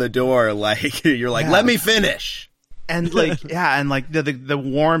knocking on the door, like you're like, let me finish. And like, and like the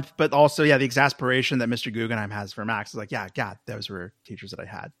warmth, but also, the exasperation that Mr. Guggenheim has for Max is like, God, those were teachers that I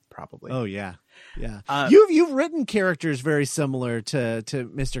had probably. Oh yeah. You've written characters very similar to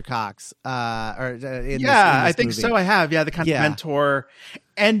Mr. Cox. I think so. I have. Yeah, the kind of mentor.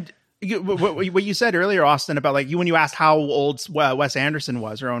 And what you said earlier, Austin, about like when you asked how old Wes Anderson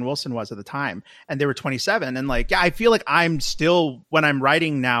was or Owen Wilson was at the time, and they were 27, and like, I feel like I'm still, when I'm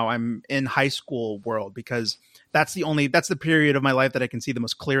writing now, I'm in high school world, because that's the period of my life that I can see the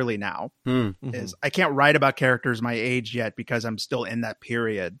most clearly now. Is I can't write about characters my age yet because I'm still in that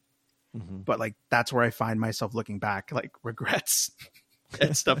period. But like, that's where I find myself looking back, like regrets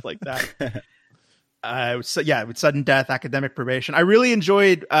and stuff like that. With Sudden Death, Academic Probation. I really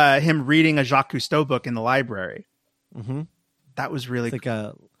enjoyed him reading a Jacques Cousteau book in the library. That was really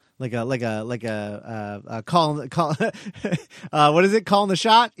call what is it? Calling the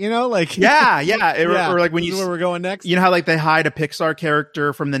shot, or like when you where we're going next. You know how like they hide a Pixar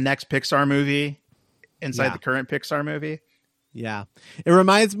character from the next Pixar movie inside the current Pixar movie? Yeah. It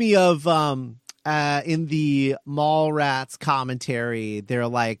reminds me of in the Mallrats commentary, they're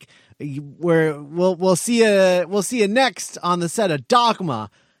like, we'll see you next on the set of Dogma.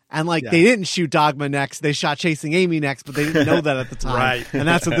 And like they didn't shoot Dogma next, they shot Chasing Amy next, but they didn't know that at the time. Right. And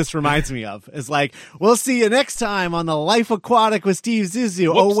that's what this reminds me of. It's like, we'll see you next time on The Life Aquatic with Steve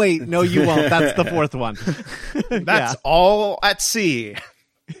Zissou. Oh wait, no you won't. That's the fourth one. That's All at Sea.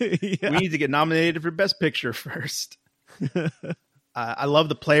 We need to get nominated for Best Picture first. I love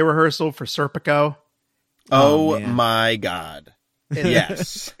the play rehearsal for Serpico. Oh my God.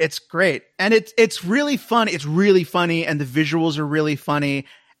 Yes. It's great. And it's really fun. It's really funny, and the visuals are really funny,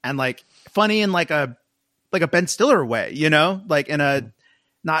 and like funny in like a Ben Stiller way, like in a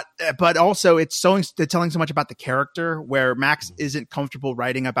not, but also it's telling so much about the character, where Max isn't comfortable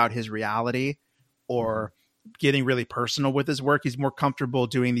writing about his reality or getting really personal with his work. He's more comfortable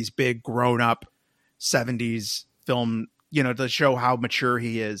doing these big grown up 70s film, to show how mature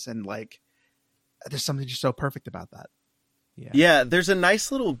he is. And like, there's something just so perfect about that. Yeah, there's a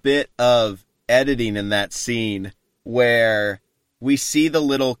nice little bit of editing in that scene where we see the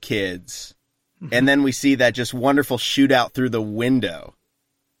little kids, and then we see that just wonderful shootout through the window.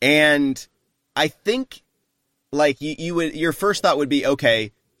 And I think, like, your first thought would be,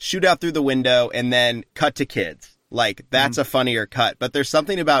 okay, shoot out through the window and then cut to kids. Like, that's a funnier cut. But there's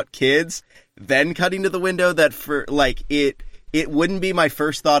something about kids then cutting to the window that for like it wouldn't be my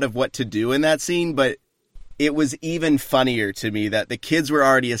first thought of what to do in that scene, but it was even funnier to me that the kids were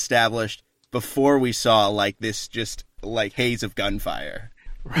already established before we saw like this just like haze of gunfire.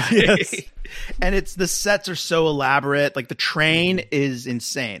 Right. Yes. And the sets are so elaborate. Like the train is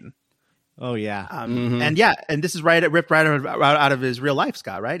insane. Oh yeah. And this is ripped right out of his real life,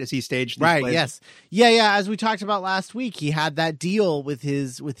 Scott, right? As he staged these Right. plays. Yes. Yeah. As we talked about last week, he had that deal with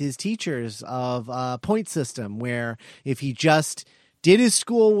his teachers of a point system where if he just did his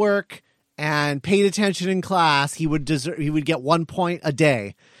schoolwork and paid attention in class, he would get 1 point a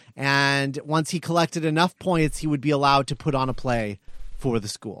day. And once he collected enough points, he would be allowed to put on a play for the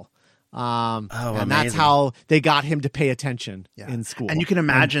school. And amazing. that's how they got him to pay attention in school. And you can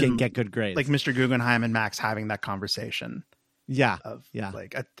imagine and get good grades. like Mr. Guggenheim and Max having that conversation yeah. of Yeah.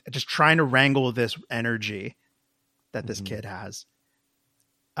 like just trying to wrangle this energy that this kid has.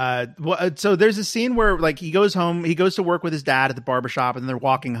 So there's a scene where like he goes to work with his dad at the barbershop, and they're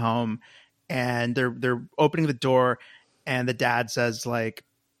walking home, and they're opening the door, and the dad says like,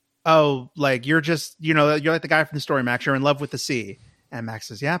 "Oh, like you're just, you're like the guy from the story, Max. You're in love with the sea." And Max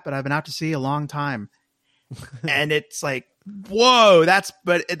says, "Yeah, but I've been out to sea a long time." And it's like, whoa,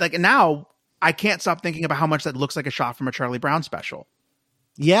 like now I can't stop thinking about how much that looks like a shot from a Charlie Brown special.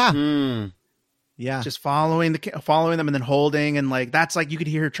 Yeah. Yeah. Just following them and then holding, and like that's like you could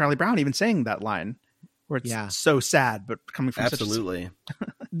hear Charlie Brown even saying that line where it's so sad, but coming from Absolutely.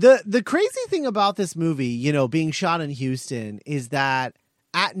 The crazy thing about this movie, being shot in Houston, is that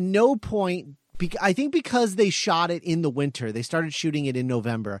at no point, I think because they shot it in the winter, they started shooting it in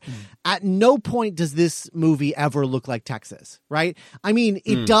November. At no point does this movie ever look like Texas, right? I mean,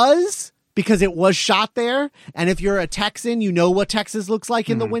 it does because it was shot there. And if you're a Texan, you know what Texas looks like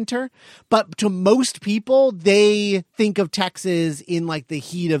in the winter. But to most people, they think of Texas in like the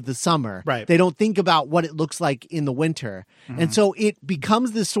heat of the summer. Right. They don't think about what it looks like in the winter. And so it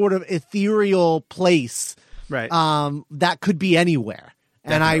becomes this sort of ethereal place right. that could be anywhere.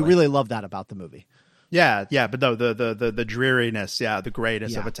 And I really love that about the movie. Yeah, but the dreariness, the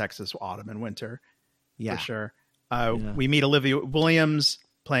grayness of a Texas autumn and winter, for sure. We meet Olivia Williams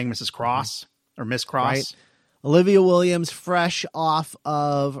playing Mrs. Cross or Miss Cross. Right. Olivia Williams, fresh off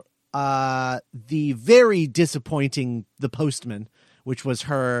of the very disappointing The Postman, which was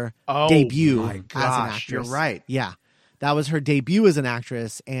her debut my as an gosh, actress. You're right. Yeah. That was her debut as an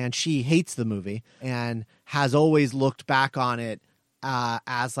actress, and she hates the movie and has always looked back on it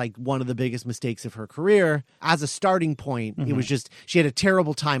as like one of the biggest mistakes of her career. As a starting point, it was just, she had a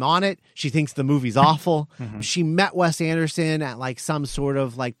terrible time on it. She thinks the movie's awful. She met Wes Anderson at like some sort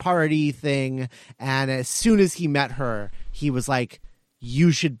of like party thing. And as soon as he met her, he was like,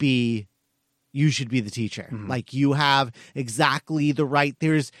 you should be the teacher. Like you have exactly the right.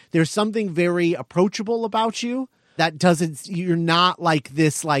 There's something very approachable about you. You're not like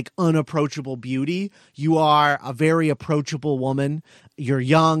this like unapproachable beauty. You are a very approachable woman. You're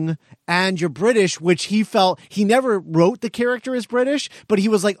young and you're British, which he never wrote the character as British, but he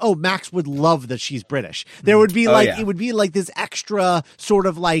was like, oh, Max would love that she's British. There would be it would be like this extra sort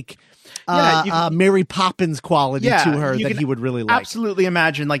of like Mary Poppins quality to her that he would really like. Absolutely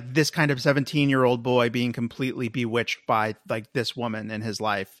imagine like this kind of 17-year-old boy being completely bewitched by like this woman in his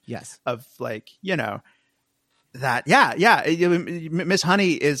life. Yes. Of like, that Miss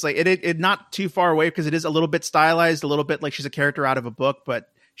Honey is like it not too far away because it is a little bit stylized, a little bit like she's a character out of a book, but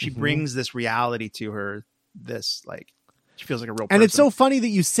she brings this reality to her. This like she feels like a real person. And it's so funny that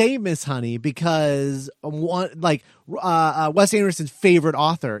you say Miss Honey because Wes Anderson's favorite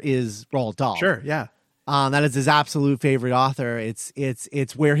author is Roald Dahl. Sure, yeah. That is his absolute favorite author.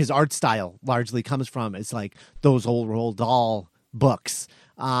 It's where his art style largely comes from. It's like those old Roald Dahl books.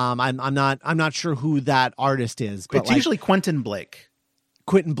 I'm not sure who that artist is, but it's usually Quentin Blake.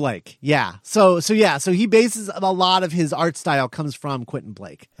 Quentin Blake. Yeah. So he bases a lot of his art style comes from Quentin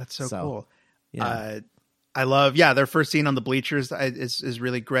Blake. That's so cool. Yeah. I love, their first scene on the bleachers is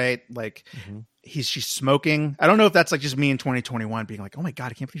really great. Like she's smoking. I don't know if that's like just me in 2021 being like, oh my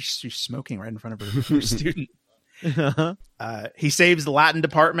God, I can't believe she's smoking right in front of her student. He saves the Latin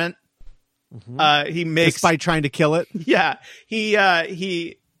department. He makes despite trying to kill it. Yeah. He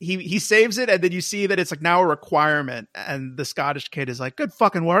saves it, and then you see that it's like now a requirement, and the Scottish kid is like, good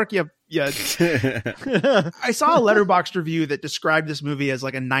fucking work. Yeah. I saw a Letterboxd review that described this movie as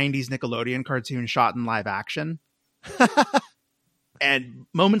like a 90s Nickelodeon cartoon shot in live action. And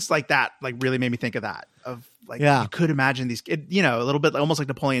moments like that, like, really made me think of that. Of like, you could imagine these, you know, a little bit almost like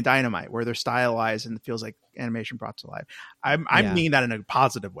Napoleon Dynamite, where they're stylized and it feels like animation brought to life. I'm meaning that in a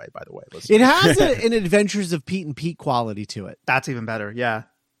positive way, by the way. It has an Adventures of Pete and Pete quality to it. That's even better. Yeah.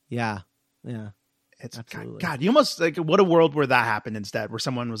 It's absolutely. God, you almost like, what a world where that happened instead, where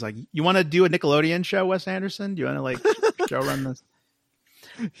someone was like, you want to do a Nickelodeon show, Wes Anderson? Do you want to like show run this?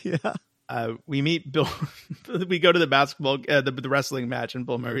 Yeah. We meet Bill. We go to the basketball, the wrestling match, and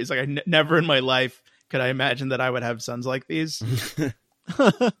Bill Murray's like, never in my life could I imagine that I would have sons like these.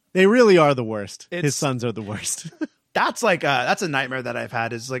 They really are the worst. His sons are the worst. That's like that's a nightmare that I've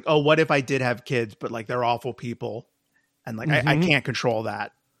had, is like, oh, what if I did have kids, but like they're awful people, and like I can't control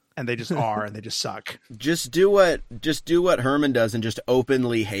that, and they just are, and they just suck. Just do what Herman does and just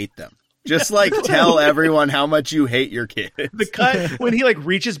openly hate them. Just like tell everyone how much you hate your kids. The cut when he like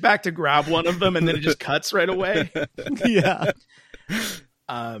reaches back to grab one of them and then it just cuts right away. Yeah.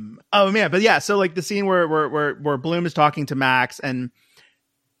 Oh man, but yeah. So like the scene where Bloom is talking to Max, and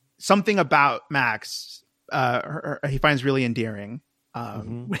something about Max, he finds really endearing.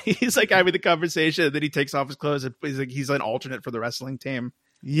 He's like having the conversation, then he takes off his clothes and he's an alternate for the wrestling team.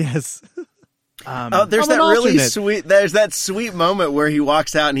 Yes. There's that sweet moment where he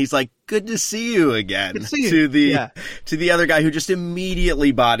walks out and he's like, "Good to see you again," to the other guy who just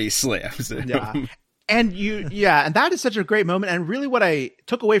immediately body slams him. Yeah. And and that is such a great moment. And really what I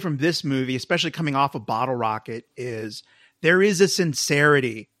took away from this movie, especially coming off of Bottle Rocket, is there is a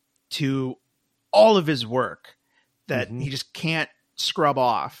sincerity to all of his work that he just can't scrub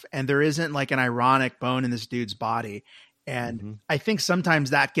off. And there isn't like an ironic bone in this dude's body. And I think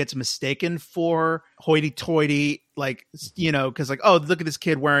sometimes that gets mistaken for hoity-toity, like, you know, because like, oh, look at this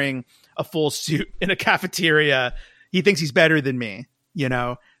kid wearing a full suit in a cafeteria. He thinks he's better than me, you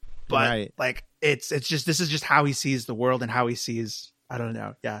know? But like, it's just, this is just how he sees the world and how he sees, I don't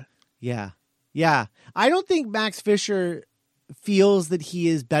know. Yeah. I don't think Max Fisher feels that he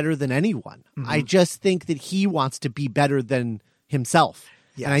is better than anyone. I just think that he wants to be better than himself.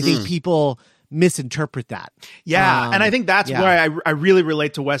 Yes. And I think people misinterpret that. And I think that's where I really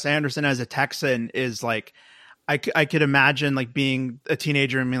relate to Wes Anderson as a Texan, is like, I could imagine like being a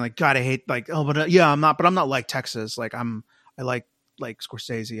teenager and being like, God, I hate like, oh, but I'm not like Texas. Like I like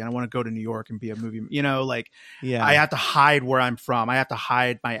Scorsese and I want to go to New York and be a movie, you know, like I have to hide where I'm from. I have to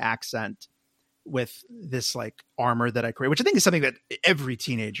hide my accent with this like armor that I create, which I think is something that every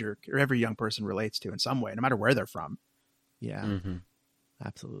teenager or every young person relates to in some way, no matter where they're from. Yeah,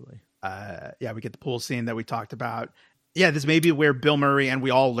 absolutely. We get the pool scene that we talked about. Yeah, this may be where Bill Murray, and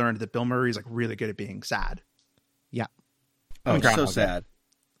we all learned that Bill Murray is like really good at being sad. Yeah. Oh, so sad.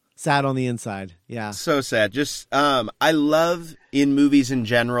 Sad on the inside. Yeah. So sad. Just, I love in movies in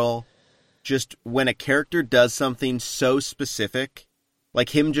general, just when a character does something so specific,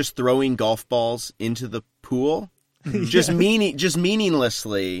 like him just throwing golf balls into the pool, just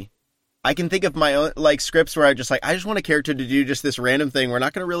meaninglessly. I can think of my own like scripts where I just want a character to do just this random thing. We're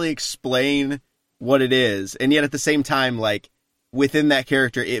not going to really explain what it is. And yet at the same time, like within that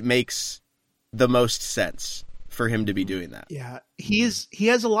character, it makes the most sense for him to be doing that. Yeah. He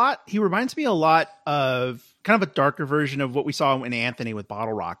reminds me a lot of kind of a darker version of what we saw in Anthony with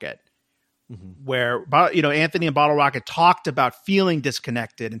Bottle Rocket, where, you know, Anthony and Bottle Rocket talked about feeling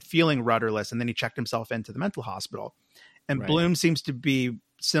disconnected and feeling rudderless. And then he checked himself into the mental hospital, and Bloom seems to be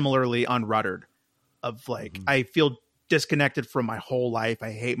similarly unruddered, of like, I feel disconnected from my whole life.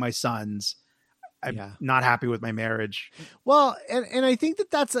 I hate my sons. I'm not happy with my marriage. Well, and I think that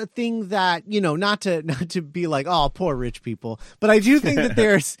that's a thing that, you know, not to be like, oh, poor rich people, but I do think that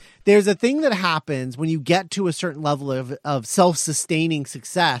there's a thing that happens when you get to a certain level of self-sustaining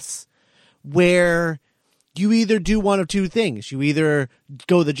success, where you either do one of two things. You either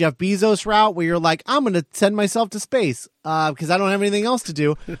go the Jeff Bezos route, where you're like, I'm going to send myself to space because I don't have anything else to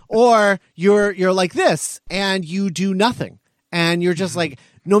do. Or you're like this and you do nothing. And you're just like,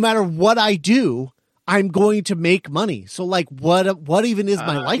 no matter what I do, I'm going to make money. So like, what even is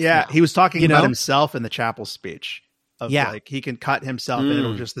my life now? He was talking about himself in the chapel speech of like, he can cut himself and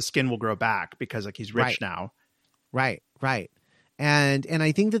it'll just, the skin will grow back because like he's rich now. Right. And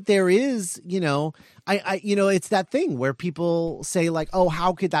I think that there is, you know, it's that thing where people say like, oh,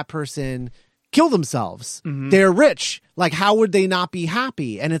 how could that person kill themselves? They're rich. Like, how would they not be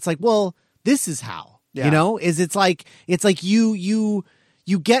happy? And it's like, well, this is how, you know, it's like you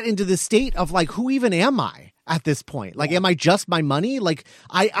get into the state of like, who even am I at this point? Like, am I just my money? Like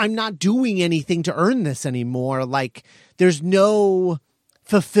I'm not doing anything to earn this anymore. Like there's no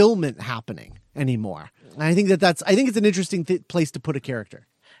fulfillment happening anymore. And I think I think it's an interesting place to put a character.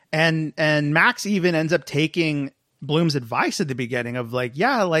 And Max even ends up taking Bloom's advice at the beginning of like,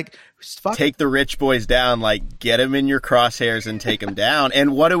 yeah, like fuck. Take the rich boys down, like get them in your crosshairs and take them down.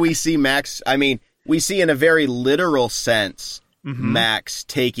 And what do we see Max? I mean, we see in a very literal sense, Max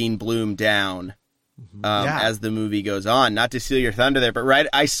taking Bloom down as the movie goes on. Not to steal your thunder there, but right,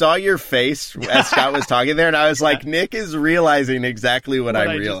 I saw your face as Scott was talking there, and I was like, Nick is realizing exactly what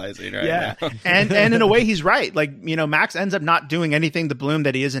I'm realizing right now. and in a way, he's right. Like, you know, Max ends up not doing anything to Bloom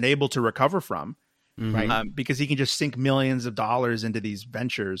that he isn't able to recover from. Right, because he can just sink millions of dollars into these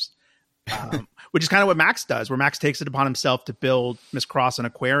ventures, which is kind of what Max does, where Max takes it upon himself to build Miss Cross an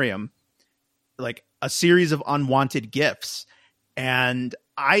aquarium, like a series of unwanted gifts. And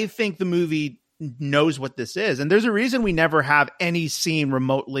I think the movie knows what this is. And there's a reason we never have any scene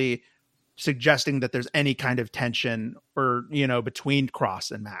remotely suggesting that there's any kind of tension or, you know, between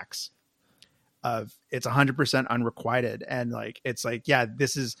Cross and Max. It's 100% unrequited, and like it's like, yeah,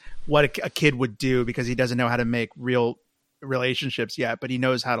 this is what a kid would do, because he doesn't know how to make real relationships yet, but he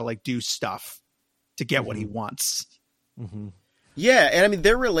knows how to like do stuff to get what he wants. Yeah, and I mean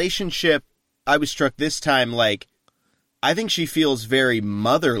their relationship, I was struck this time, like I think she feels very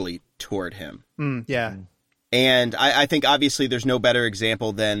motherly toward him. Yeah, and I think obviously there's no better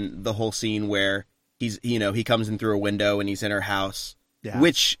example than the whole scene where he's, you know, he comes in through a window and he's in her house,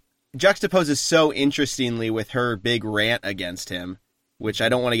 which juxtaposes so interestingly with her big rant against him, which I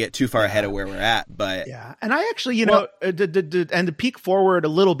don't want to get too far ahead of where we're at, but yeah. And I actually, you know, and to peek forward a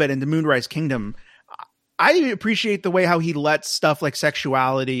little bit into Moonrise Kingdom, I appreciate the way how he lets stuff like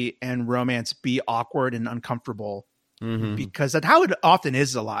sexuality and romance be awkward and uncomfortable, because that's how it often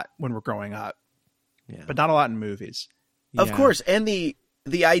is a lot when we're growing up, but not a lot in movies. Of course. And the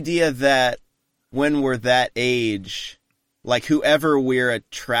idea that when we're that age, like whoever we're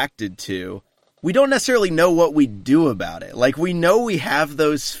attracted to, we don't necessarily know what we do about it. Like we know we have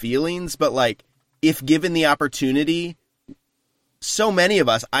those feelings, but like if given the opportunity, so many of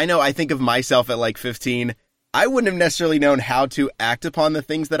us, I think of myself at like 15, I wouldn't have necessarily known how to act upon the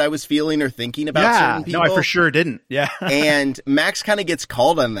things that I was feeling or thinking about certain people. No, I for sure didn't. Yeah. And Max kind of gets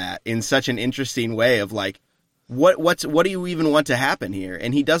called on that in such an interesting way of like, what do you even want to happen here?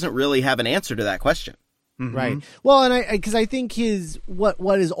 And he doesn't really have an answer to that question. Right. Well, and because I think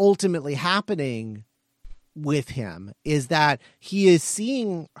what is ultimately happening with him is that he is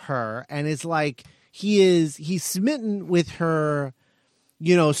seeing her and is like, he's smitten with her,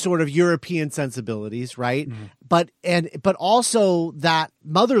 you know, sort of European sensibilities. Right. But also that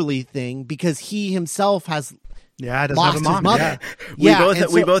motherly thing, because he himself has lost his mother. We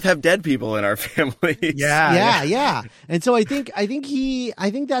both have dead people in our family. Yeah. And so I think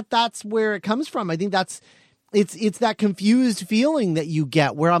that's where it comes from. I think it's that confused feeling that you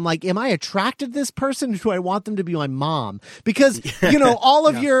get where I'm like, am I attracted to this person? Or do I want them to be my mom? Because, you know, all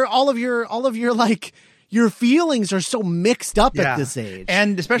of your like your feelings are so mixed up at this age.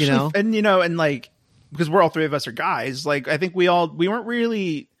 And especially, and like, because we're all three of us are guys, like, I think we weren't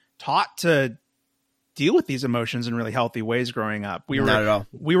really taught to deal with these emotions in really healthy ways growing up. Not at all.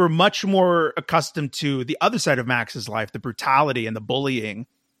 We were much more accustomed to the other side of Max's life, the brutality and the bullying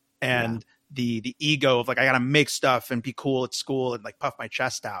and the ego of like, I got to make stuff and be cool at school and like puff my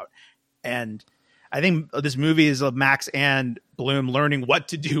chest out. And I think this movie is of Max and Bloom learning what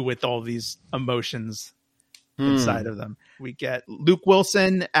to do with all these emotions inside of them. We get Luke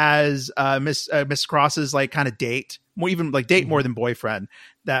Wilson as Miss Cross's like kind of date, more than boyfriend,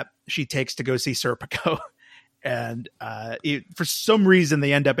 that she takes to go see Serpico. And for some reason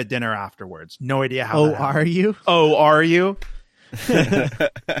they end up at dinner afterwards. No idea how. Oh, are you? Oh, are you?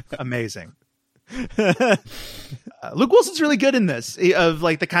 Amazing. Luke Wilson's really good in this, of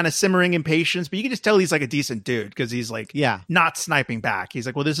like the kind of simmering impatience, but you can just tell he's like a decent dude because he's like not sniping back. He's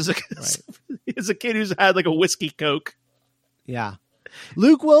like, well, this is is a kid who's had like a whiskey coke. Yeah.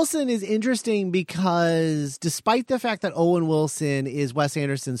 Luke Wilson is interesting because despite the fact that Owen Wilson is Wes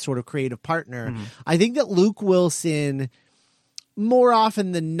Anderson's sort of creative partner, I think that Luke Wilson more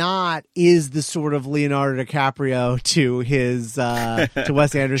often than not is the sort of Leonardo DiCaprio to his to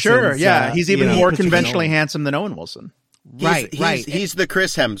Wes Anderson. Sure, yeah, he's even more conventionally handsome than Owen Wilson. Right. He's the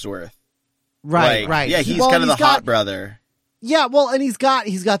Chris Hemsworth. Right. Yeah, he's kind of the hot brother. Yeah, well, and he's got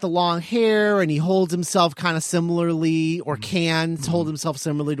the long hair, and he holds himself kind of similarly, or can hold himself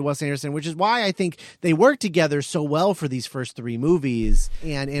similarly to Wes Anderson, which is why I think they work together so well for these first three movies.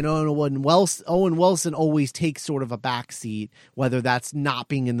 And Owen Wilson always takes sort of a backseat, whether that's not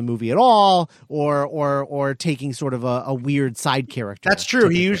being in the movie at all, or taking sort of a weird side character. That's true.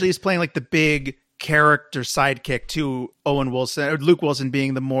 Typically. He usually is playing like the big character sidekick to Owen Wilson, or Luke Wilson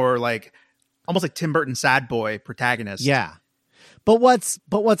being the more like almost like Tim Burton sad boy protagonist. Yeah. But what's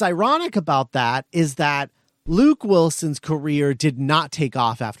ironic about that is that Luke Wilson's career did not take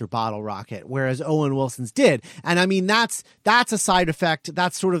off after Bottle Rocket, whereas Owen Wilson's did. And I mean, that's a side effect.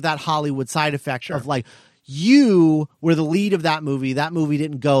 That's sort of that Hollywood side effect of like, you were the lead of that movie. That movie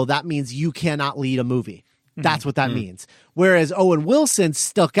didn't go. That means you cannot lead a movie. That's what that means. Whereas Owen Wilson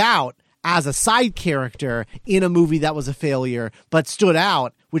stuck out as a side character in a movie that was a failure, but stood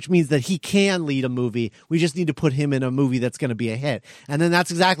out, which means that he can lead a movie. We just need to put him in a movie that's going to be a hit. And then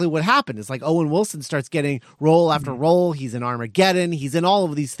that's exactly what happened. It's like Owen Wilson starts getting role after role. He's in Armageddon. He's in all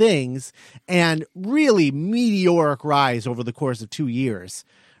of these things, and really meteoric rise over the course of 2 years.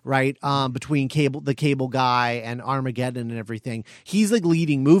 Right. Between the Cable Guy and Armageddon and everything, he's like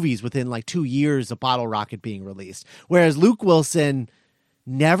leading movies within like 2 years of Bottle Rocket being released. Whereas Luke Wilson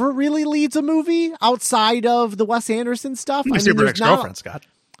never really leads a movie outside of the Wes Anderson stuff. Super Ex-Girlfriend, Scott.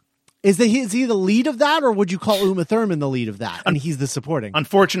 Is he the lead of that, or would you call Uma Thurman the lead of that? And he's the supporting.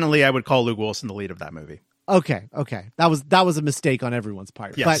 Unfortunately, I would call Luke Wilson the lead of that movie. Okay. That was a mistake on everyone's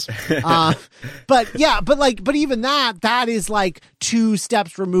part. Yes. But even that is like 2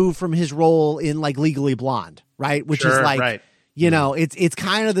 steps removed from his role in like Legally Blonde, right? Which is like, right. You know, it's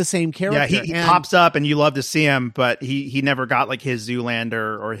kind of the same character. Yeah, he pops up and you love to see him, but he never got like his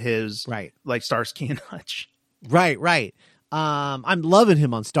Zoolander or his like Starsky and Hutch. Right. I'm loving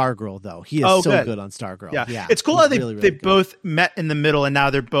him on Stargirl though. He is good on Stargirl. Yeah. It's cool how they really both met in the middle, and now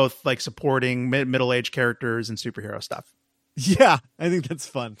they're both like supporting middle-aged characters and superhero stuff. Yeah, I think that's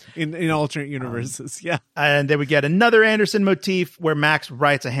fun in alternate universes. Yeah. And then we get another Anderson motif where Max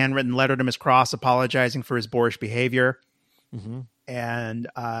writes a handwritten letter to Miss Cross apologizing for his boorish behavior. Mm-hmm. And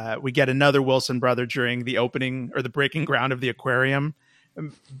we get another Wilson brother during the opening or the breaking ground of the aquarium.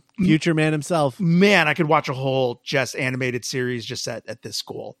 Future Man himself. Man, I could watch a whole just animated series just set at this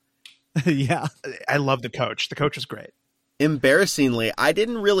school. Yeah. I love the coach. The coach is great. Embarrassingly, I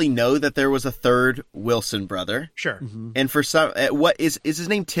didn't really know that there was a third Wilson brother. Sure. Mm-hmm. And for some, what is his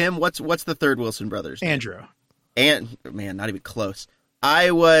name? Tim? What's the third Wilson brother's name? Andrew. And man, not even close.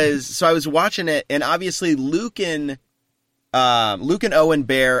 I was watching it, and obviously Luke and Owen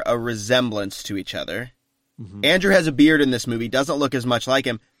bear a resemblance to each other. Mm-hmm. Andrew has a beard in this movie, doesn't look as much like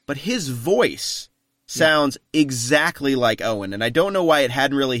him, but his voice sounds exactly like Owen. And I don't know why it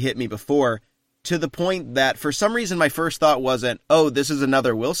hadn't really hit me before, to the point that for some reason my first thought wasn't, oh, this is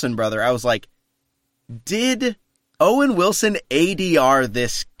another Wilson brother. I was like, did Owen Wilson ADR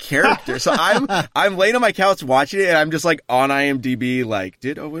this character? So I'm laying on my couch watching it, and I'm just like on IMDb, like,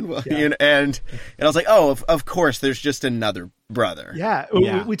 did Owen Wilson? Yeah. And I was like, oh, of course, there's just another brother. Yeah.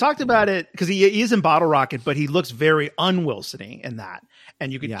 We talked about it because he is in Bottle Rocket, but he looks very un-Wilson-y in that.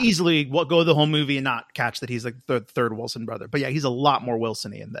 And you could easily go the whole movie and not catch that he's like the third Wilson brother. But yeah, he's a lot more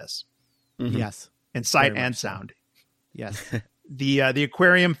Wilson-y in this. Mm-hmm. Yes. In sight and sound. Yes. The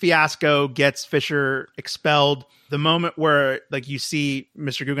aquarium fiasco gets Fisher expelled. The moment where like you see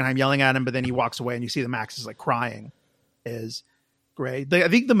Mr. Guggenheim yelling at him, but then he walks away and you see the Max is like crying is great. I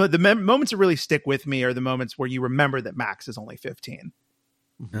think the moments that really stick with me are the moments where you remember that Max is only 15.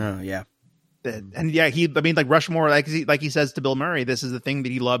 Oh yeah. Like Rushmore, like he says to Bill Murray, this is the thing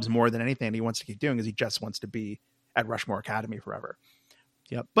that he loves more than anything he wants to keep doing, is he just wants to be at Rushmore Academy forever.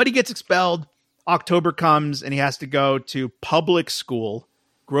 Yep. But he gets expelled. October comes and he has to go to public school,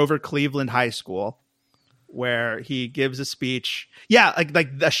 Grover Cleveland High School, where he gives a speech. Yeah, like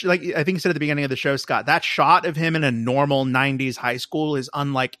I think you said at the beginning of the show, Scott, that shot of him in a normal 90s high school is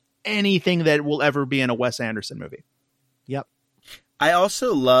unlike anything that will ever be in a Wes Anderson movie. Yep. I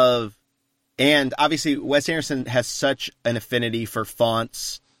also love, and obviously Wes Anderson has such an affinity for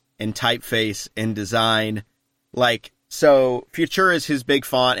fonts and typeface and design. Like, so Futura is his big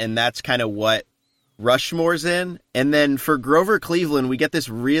font, and that's kind of what Rushmore's in. And then for Grover Cleveland, we get this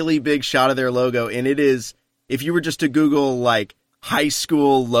really big shot of their logo, and it is, if you were just to Google like high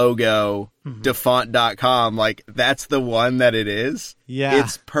school logo, defont.com, like that's the one that it is. Yeah.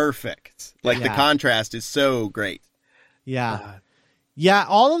 It's perfect. Like the contrast is so great. Yeah. Yeah,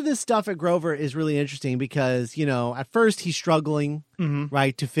 all of this stuff at Grover is really interesting because, you know, at first he's struggling,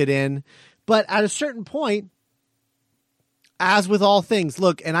 right, to fit in. But at a certain point, as with all things,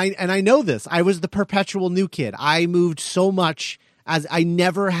 look, and I know this, I was the perpetual new kid. I moved so much, as I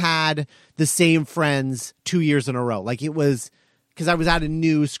never had the same friends 2 years in a row. Like, it was because I was at a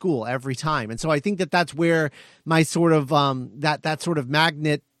new school every time. And so I think that that's where my sort of that sort of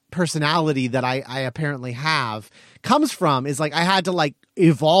magnet personality that I apparently have comes from, is like I had to like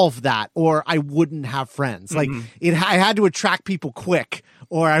evolve that or I wouldn't have friends. Like I had to attract people quick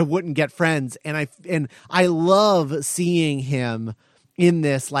or I wouldn't get friends. And I love seeing him in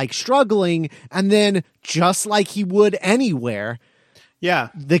this, like struggling, and then just like he would anywhere, Yeah.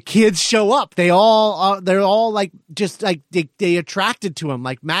 the kids show up. They're all like just like they attracted to him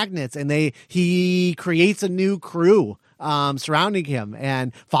like magnets, and he creates a new crew surrounding him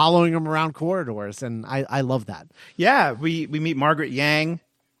and following him around corridors, and I love that. Yeah, we meet Margaret Yang.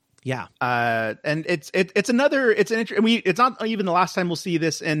 Yeah. And it's not even the last time we'll see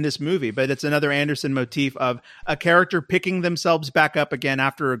this in this movie, but it's another Anderson motif of a character picking themselves back up again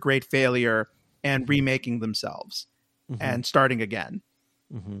after a great failure and remaking themselves and starting again.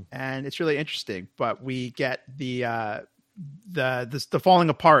 And it's really interesting, but we get the falling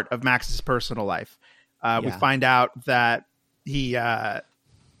apart of Max's personal life. We find out that he like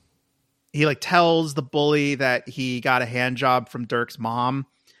tells the bully that he got a hand job from Dirk's mom.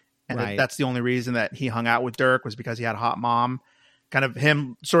 And that's the only reason that he hung out with Dirk was because he had a hot mom. Kind of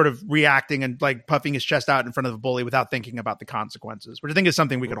him sort of reacting and like puffing his chest out in front of the bully without thinking about the consequences, which I think is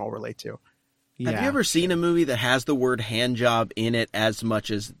something we could all relate to. Yeah. Have you ever seen a movie that has the word hand job in it as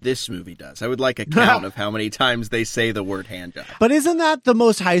much as this movie does? I would like a count of how many times they say the word hand job. But isn't that the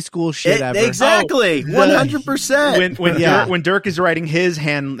most high school shit ever? Exactly. 100%. When Dirk is writing his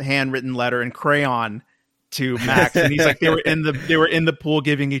handwritten letter in crayon to Max, and he's like, they were in the pool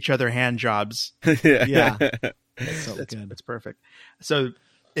giving each other hand jobs. Yeah. So good. It's perfect. So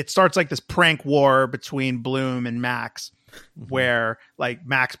it starts like this prank war between Bloom and Max, where like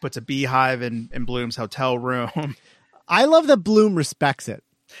Max puts a beehive in Bloom's hotel room. I love that Bloom respects it.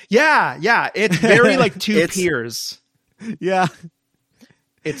 Yeah. It's very like two peers. Yeah.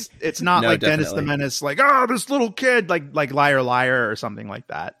 It's not like definitely. Dennis the Menace, like, oh, this little kid, like liar, liar, or something like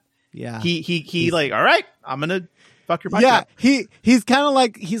that. Yeah. He's like, all right, I'm gonna fuck your butt. Yeah. He's kind of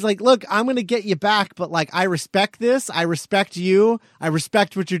like, he's like, look, I'm gonna get you back, but like, I respect this. I respect you. I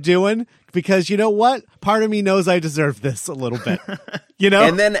respect what you're doing, because you know what? Part of me knows I deserve this a little bit. You know?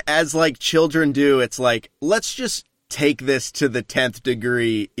 And then as like children do, it's like, let's just take this to the 10th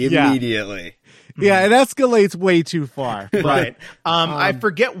degree immediately. Yeah, it escalates way too far. Right. I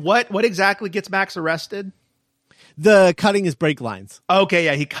forget what exactly gets Max arrested. The cutting his brake lines. Okay,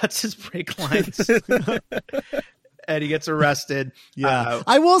 yeah, he cuts his brake lines. And he gets arrested. Yeah.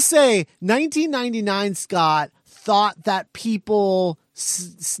 I will say 1999 Scott thought that people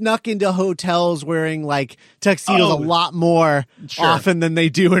snuck into hotels wearing like tuxedos a lot more often than they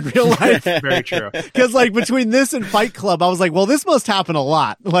do in real life. Very true. Because like between this and Fight Club, I was like, well, this must happen a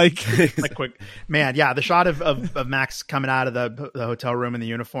lot. Like quick, man. Yeah. The shot of Max coming out of the hotel room in the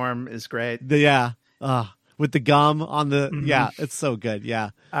uniform is great. With the gum on the, it's so good. Yeah.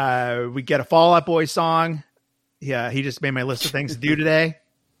 We get a Fall Out Boy song. Yeah. He just made my list of things to do today.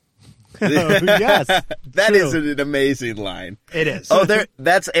 Yes, that is an amazing line. It is. Oh,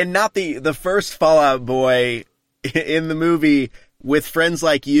 that's and not the first Fall Out Boy in the movie with Friends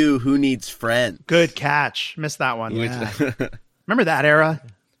Like You. Who needs friends? Good catch. Missed that one. Yeah. Remember that era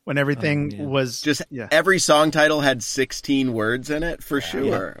when everything was just every song title had 16 words in it for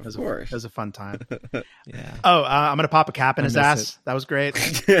sure. Yeah. Of course, it was a fun time. Yeah. Oh, I'm gonna pop a cap in his ass. That was great.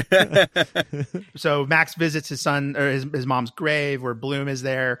 So Max visits his son or his mom's grave where Bloom is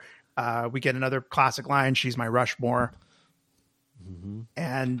there. We get another classic line. She's my Rushmore.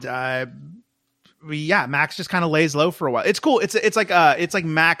 And Max just kind of lays low for a while. It's cool. It's like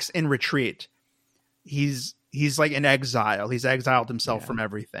Max in retreat. He's like in exile. He's exiled himself from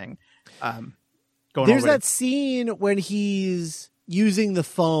everything. There's that scene when he's using the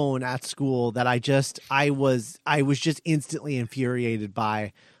phone at school that I was just instantly infuriated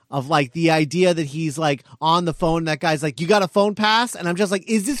by. Of like the idea that he's like on the phone. That guy's like, you got a phone pass? And I'm just like,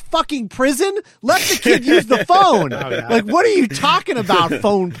 is this fucking prison? Let the kid use the phone. Like, what are you talking about?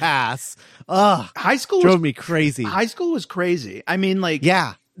 Phone pass. High school drove me crazy. High school was crazy. I mean, like,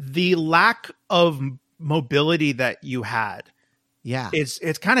 the lack of mobility that you had. Yeah.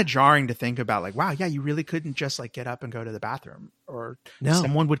 It's kind of jarring to think about, like, wow, yeah, you really couldn't just like get up and go to the bathroom, or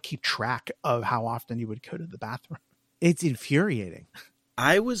someone would keep track of how often you would go to the bathroom. It's infuriating.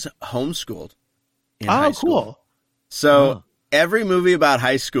 I was homeschooled in high school. Cool. So every movie about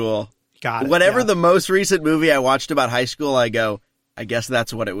high school, whatever the most recent movie I watched about high school, I go, I guess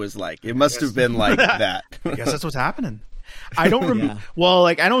that's what it was like. It must have been like that. I guess that's what's happening. I don't remember. Well,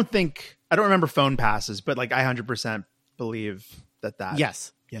 like, I don't remember phone passes, but like I 100% believe that.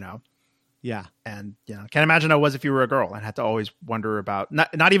 Yes. You know? Yeah. And, can't imagine how it was if you were a girl and had to always wonder about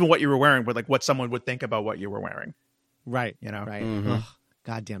not even what you were wearing, but like what someone would think about what you were wearing. Right. You know? Right. Mm-hmm.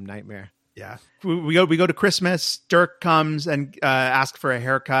 Goddamn nightmare. Yeah. We go to Christmas. Dirk comes and asks for a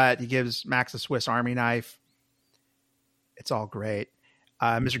haircut. He gives Max a Swiss Army knife. It's all great.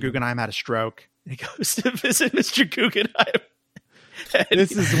 Mr. Guggenheim had a stroke. He goes to visit Mr. Guggenheim.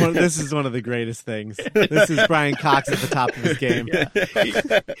 This is one of the greatest things. This is Brian Cox at the top of his game.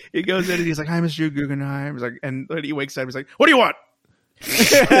 Yeah. He goes in and he's like, "Hi, Mr. Guggenheim." He's like, and when he wakes up, he's like, "What do you want?"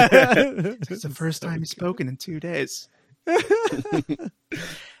 It's the first time he's spoken in 2 days.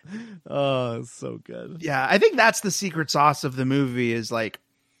 Oh, it's so good. Yeah, I think that's the secret sauce of the movie is like,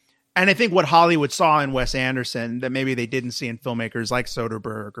 and I think what Hollywood saw in Wes Anderson that maybe they didn't see in filmmakers like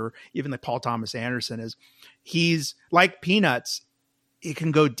Soderbergh or even like Paul Thomas Anderson is he's like Peanuts. It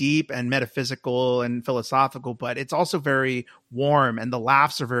can go deep and metaphysical and philosophical, but it's also very warm and the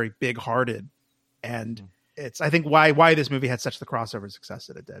laughs are very big hearted. And it's, I think why this movie had such the crossover success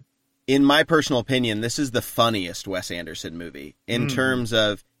that it did. In my personal opinion, this is the funniest Wes Anderson movie in terms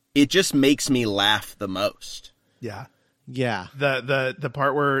of it just makes me laugh the most. Yeah. Yeah. The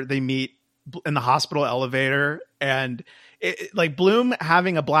part where they meet in the hospital elevator and like Bloom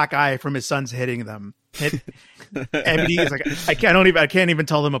having a black eye from his sons hitting them. And he's like, I can't even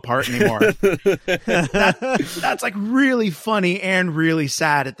tell them apart anymore. That's like really funny and really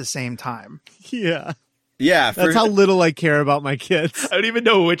sad at the same time. Yeah. Yeah. That's how little I care about my kids. I don't even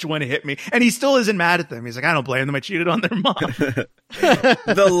know which one hit me. And he still isn't mad at them. He's like, I don't blame them. I cheated on their mom.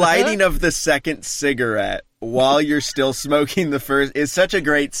 The lighting of the second cigarette while you're still smoking the first is such a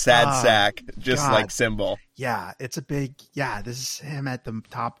great sad sack, just God. like symbol. Yeah, it's a big, this is him at the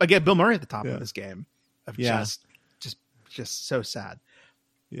top. Again, Bill Murray at the top of this game of just so sad.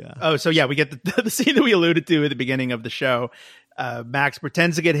 Yeah. Oh, so yeah, we get the scene that we alluded to at the beginning of the show. Max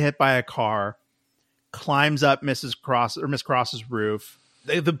pretends to get hit by a car, climbs up Miss Cross's roof.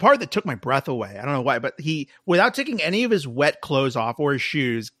 The part that took my breath away, I don't know why, but he, without taking any of his wet clothes off or his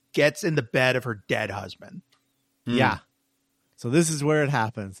shoes, gets in the bed of her dead husband. Yeah. So this is where it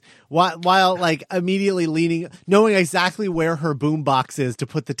happens. While like immediately knowing exactly where her boombox is to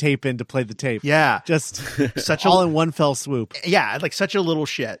put the tape in to play the tape. Yeah. Just such all in one fell swoop. Yeah, like such a little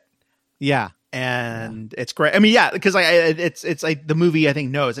shit. Yeah. And it's great. I mean, yeah, because it's like the movie I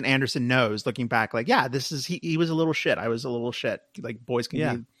think knows, and Anderson knows, looking back, like, yeah, this is he was a little shit. I was a little shit. Like boys can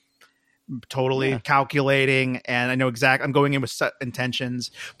be totally calculating, and I know I'm going in with set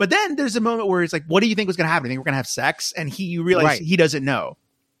intentions. But then there's a moment where it's like, what do you think was going to happen? You think we're going to have sex? And you realize he doesn't know.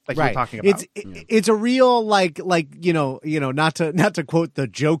 Like you were talking about. It's a real like not to quote the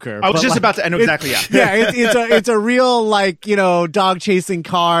Joker. I was just about to. I know exactly. It's a real like dog chasing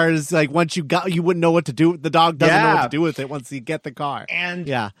cars. Like once you wouldn't know what to do. The dog doesn't know what to do with it once you get the car. And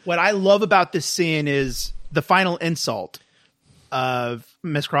what I love about this scene is the final insult of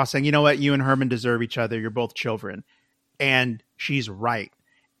Miss Cross saying, "You know what? You and Herman deserve each other. You're both children," and she's right.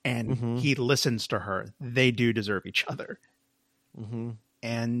 And he listens to her. They do deserve each other. Mm-hmm.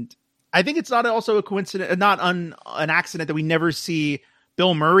 And I think it's not also a coincidence, not an accident that we never see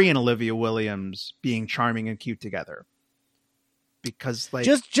Bill Murray and Olivia Williams being charming and cute together. Because like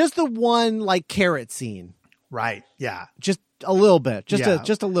just the one like carrot scene, right? Yeah, just a little bit, just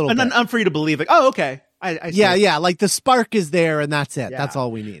a little bit. And I'm free to believe like, oh, okay, I see it. Like the spark is there, and that's it. Yeah. That's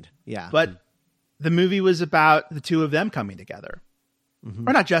all we need. Yeah, but the movie was about the two of them coming together,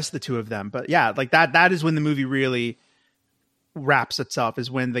 or not just the two of them, but like that. That is when the movie really wraps itself, is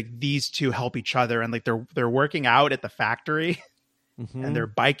when like these two help each other, and like they're working out at the factory and they're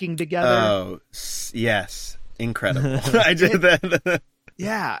biking together. Oh yes, incredible. I did that.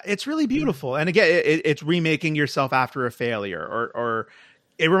 Yeah, it's really beautiful. And again, it's remaking yourself after a failure, or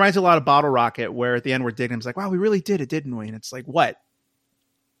it reminds me a lot of Bottle Rocket, where at the end where Dignam's like, wow, we really did it, didn't we? And it's like, what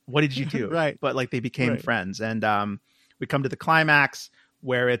did you do? Right. But like they became friends. And we come to the climax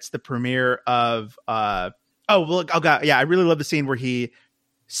where it's the premiere of I really love the scene where he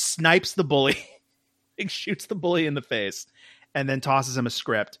snipes the bully, he shoots the bully in the face, and then tosses him a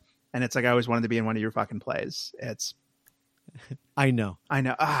script. And it's like, I always wanted to be in one of your fucking plays. I know.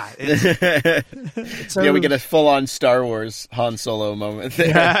 It's so, we get a full on Star Wars Han Solo moment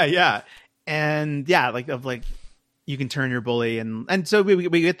there. Yeah. And like you can turn your bully, and so we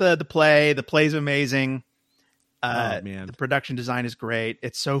get the play. The play's amazing. Man, the production design is great.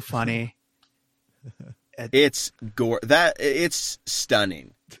 It's so funny. It's it's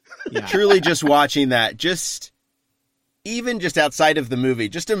stunning. Yeah. Truly, just watching that, even outside of the movie,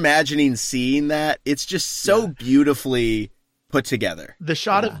 just imagining seeing that, it's just so beautifully put together. The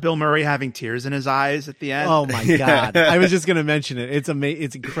shot of Bill Murray having tears in his eyes at the end. Oh my God. I was just going to mention it.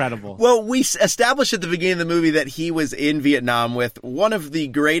 It's incredible. Well, we established at the beginning of the movie that he was in Vietnam with one of the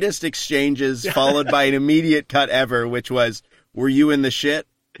greatest exchanges followed by an immediate cut ever, which was, were you in the shit?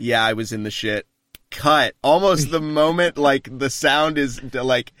 Yeah, I was in the shit. Cut. Almost the moment like the sound is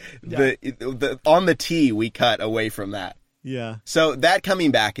like the on the T, we cut away from that. Yeah. So that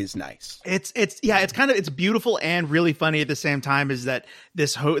coming back is nice. It's beautiful and really funny at the same time. Is that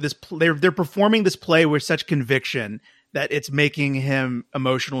they're performing this play with such conviction that it's making him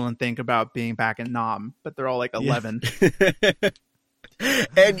emotional and think about being back in Nam, but they're all like 11.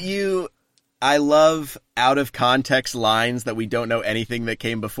 And I love out of context lines that we don't know anything that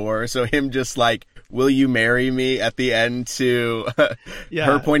came before. So him just like, "Will you marry me?" at the end to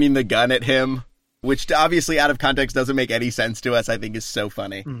her pointing the gun at him, which obviously out of context doesn't make any sense to us, I think is so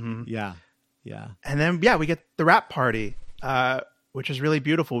funny. Mm-hmm. Yeah. Yeah. And then, we get the rap party, which is really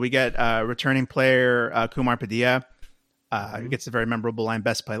beautiful. We get returning player Kumar Padilla. He gets the very memorable line,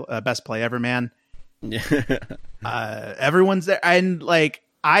 best play ever, man. Everyone's there. And like,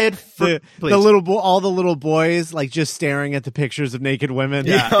 I had the little all the little boys like just staring at the pictures of naked women.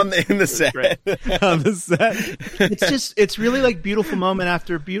 Yeah, in the set. On the set. It's really like beautiful moment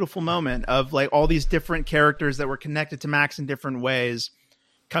after beautiful moment of like all these different characters that were connected to Max in different ways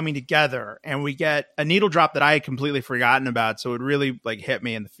coming together. And we get a needle drop that I had completely forgotten about. So it really like hit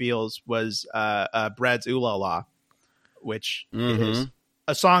me in the feels was Bread's Ooh La La, which is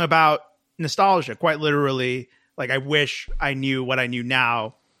a song about nostalgia, quite literally. Like, I wish I knew what I knew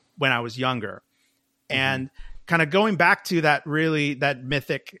now when I was younger. And kind of going back to that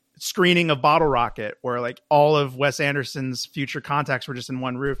mythic screening of Bottle Rocket, where like all of Wes Anderson's future contacts were just in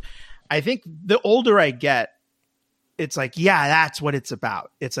one roof. I think the older I get, it's like, yeah, that's what it's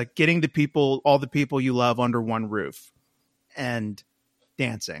about. It's like getting all the people you love under one roof and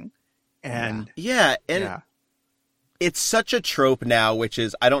dancing. And it's such a trope now, which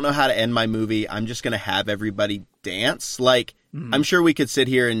is, I don't know how to end my movie. I'm just going to have everybody dance. Like, I'm sure we could sit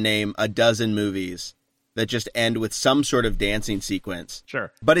here and name a dozen movies that just end with some sort of dancing sequence.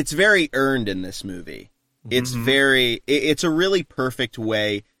 Sure. But it's very earned in this movie. It's it's a really perfect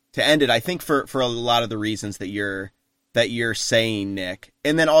way to end it. I think for a lot of the reasons that you're saying, Nick.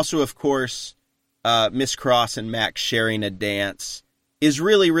 And then also, of course, Miss Cross and Max sharing a dance is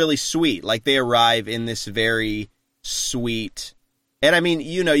really, really sweet. Like, they arrive in this very sweet, and I mean,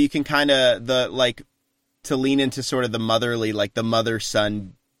 you can kind of to lean into sort of the motherly, like the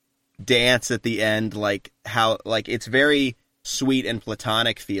mother-son dance at the end, like how, like, it's very sweet and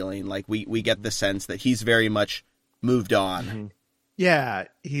platonic feeling. Like we get the sense that he's very much moved on. Yeah,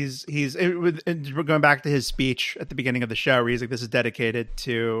 he's going back to his speech at the beginning of the show where he's like, this is dedicated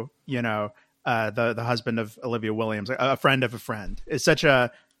to the husband of Olivia Williams, a friend of a friend. It's such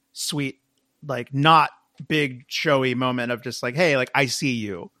a sweet, like, not big showy moment of just like, hey, like, I see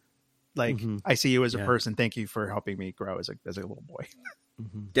you, like, I see you as a person. Thank you for helping me grow as a little boy.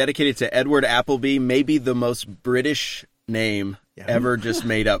 Dedicated to Edward Appleby, maybe the most British name ever just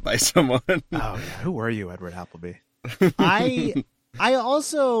made up by someone. Oh yeah, who were you, Edward Appleby? I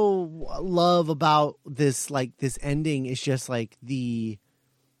also love about this ending is just like the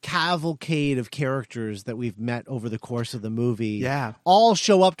cavalcade of characters that we've met over the course of the movie all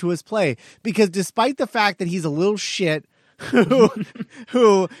show up to his play, because despite the fact that he's a little shit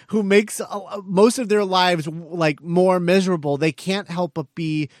who makes most of their lives like more miserable, they can't help but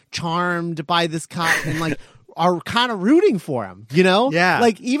be charmed by this cop and like are kind of rooting for him,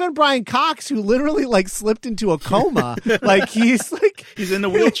 like even Brian Cox, who literally like slipped into a coma, like he's in the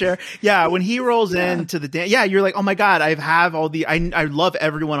wheelchair. When he rolls into the dance, you're like, oh my god, I love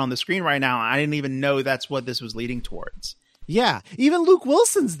everyone on the screen right now. I didn't even know that's what this was leading towards. Even Luke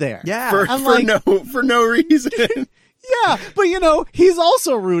Wilson's there for no reason. But he's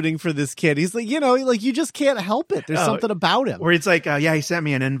also rooting for this kid. He's like, like, you just can't help it. There's something about him where it's like, he sent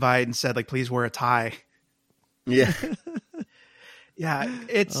me an invite and said, like, please wear a tie. It's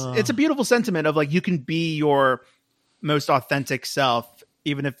a beautiful sentiment of like, you can be your most authentic self,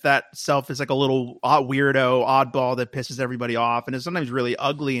 even if that self is like a little weirdo oddball that pisses everybody off and is sometimes really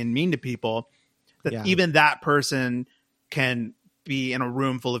ugly and mean to people, that even that person can be in a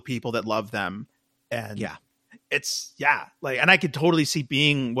room full of people that love them. And and I could totally see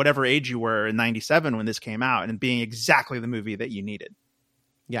being whatever age you were in 97 when this came out and being exactly the movie that you needed.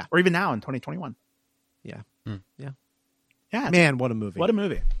 Or even now in 2021. Man, what a movie. What a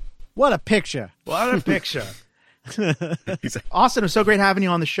movie. What a picture. What a picture. Austin, it was so great having you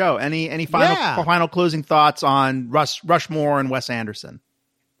on the show. Any final closing thoughts on Rushmore and Wes Anderson?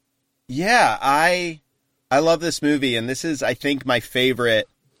 I love this movie, and this is, I think, my favorite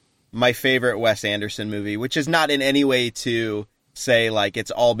Wes Anderson movie, which is not in any way to say like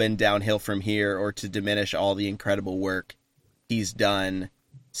it's all been downhill from here or to diminish all the incredible work he's done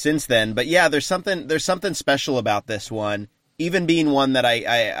since then. But there's something special about this one, even being one that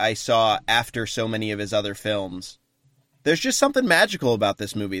I saw after so many of his other films. There's just something magical about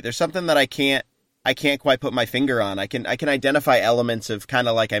this movie. There's something that I can't I can't quite put my finger on. I can identify elements of, kind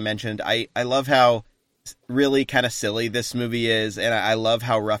of like I mentioned. I love how really kind of silly this movie is, and I love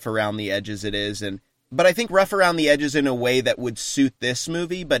how rough around the edges it is. But I think rough around the edges in a way that would suit this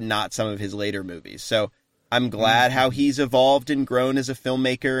movie, but not some of his later movies. So I'm glad how he's evolved and grown as a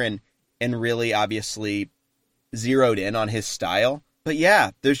filmmaker and really obviously zeroed in on his style. But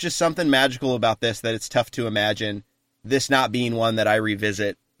yeah, there's just something magical about this that it's tough to imagine this not being one that I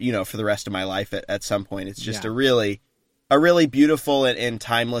revisit, for the rest of my life at some point. It's just a really beautiful and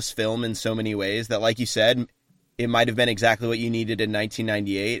timeless film in so many ways that, like you said, it might have been exactly what you needed in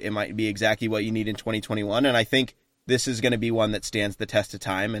 1998. It might be exactly what you need in 2021. And I think this is going to be one that stands the test of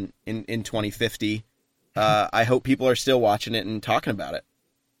time. And in 2050, I hope people are still watching it and talking about it.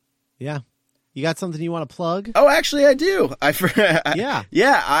 Yeah. You got something you want to plug? Oh, actually, I do. Yeah.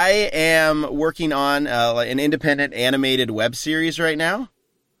 Yeah, I am working on an independent animated web series right now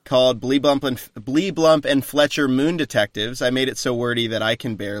called Blee Blump and Fletcher Moon Detectives. I made it so wordy that I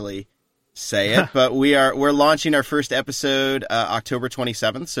can barely say it, but we're launching our first episode October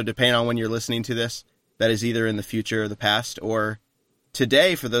 27th. So depending on when you're listening to this, that is either in the future or the past, or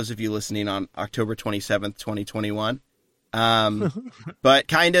today for those of you listening on October 27th, 2021. But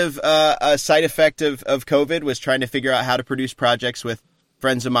kind of a side effect of COVID was trying to figure out how to produce projects with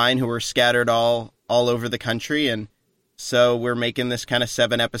friends of mine who were scattered all over the country. And so we're making this kind of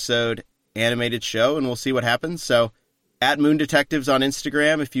 7-episode animated show, and we'll see what happens. So at Moon Detectives on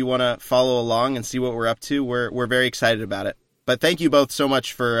Instagram, if you want to follow along and see what we're up to, we're very excited about it. But thank you both so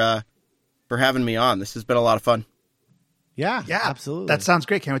much for having me on. This has been a lot of fun. Yeah, absolutely. That sounds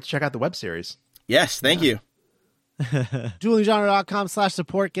great. Can't wait to check out the web series. Yes, thank you.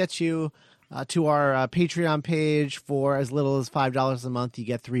 DuelingGenre.com/support gets you to our Patreon page. For as little as $5 a month, you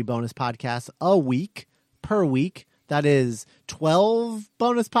get 3 bonus podcasts per week. That is 12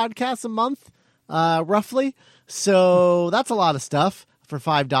 bonus podcasts a month, roughly. So that's a lot of stuff for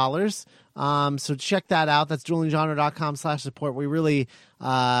 $5. So check that out. That's DuelingGenre.com/support. We're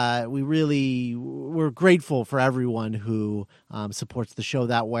grateful for everyone who supports the show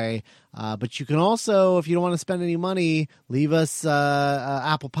that way. But you can also, if you don't want to spend any money, leave us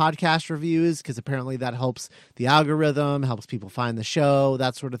Apple Podcast reviews, because apparently that helps the algorithm, helps people find the show,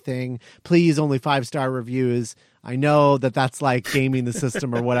 that sort of thing. Please, only 5-star reviews. I know that that's like gaming the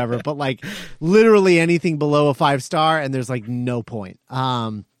system or whatever, but like literally anything below a 5-star, and there's like no point.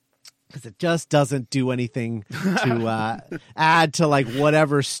 Because it just doesn't do anything to add to like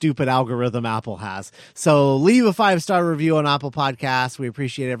whatever stupid algorithm Apple has. So leave a 5-star review on Apple Podcasts. We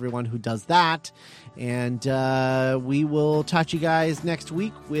appreciate everyone who does that. And we will talk to you guys next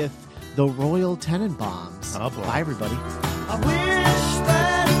week with the Royal Tenenbaums. Oh, boy. Bye, everybody. I wish that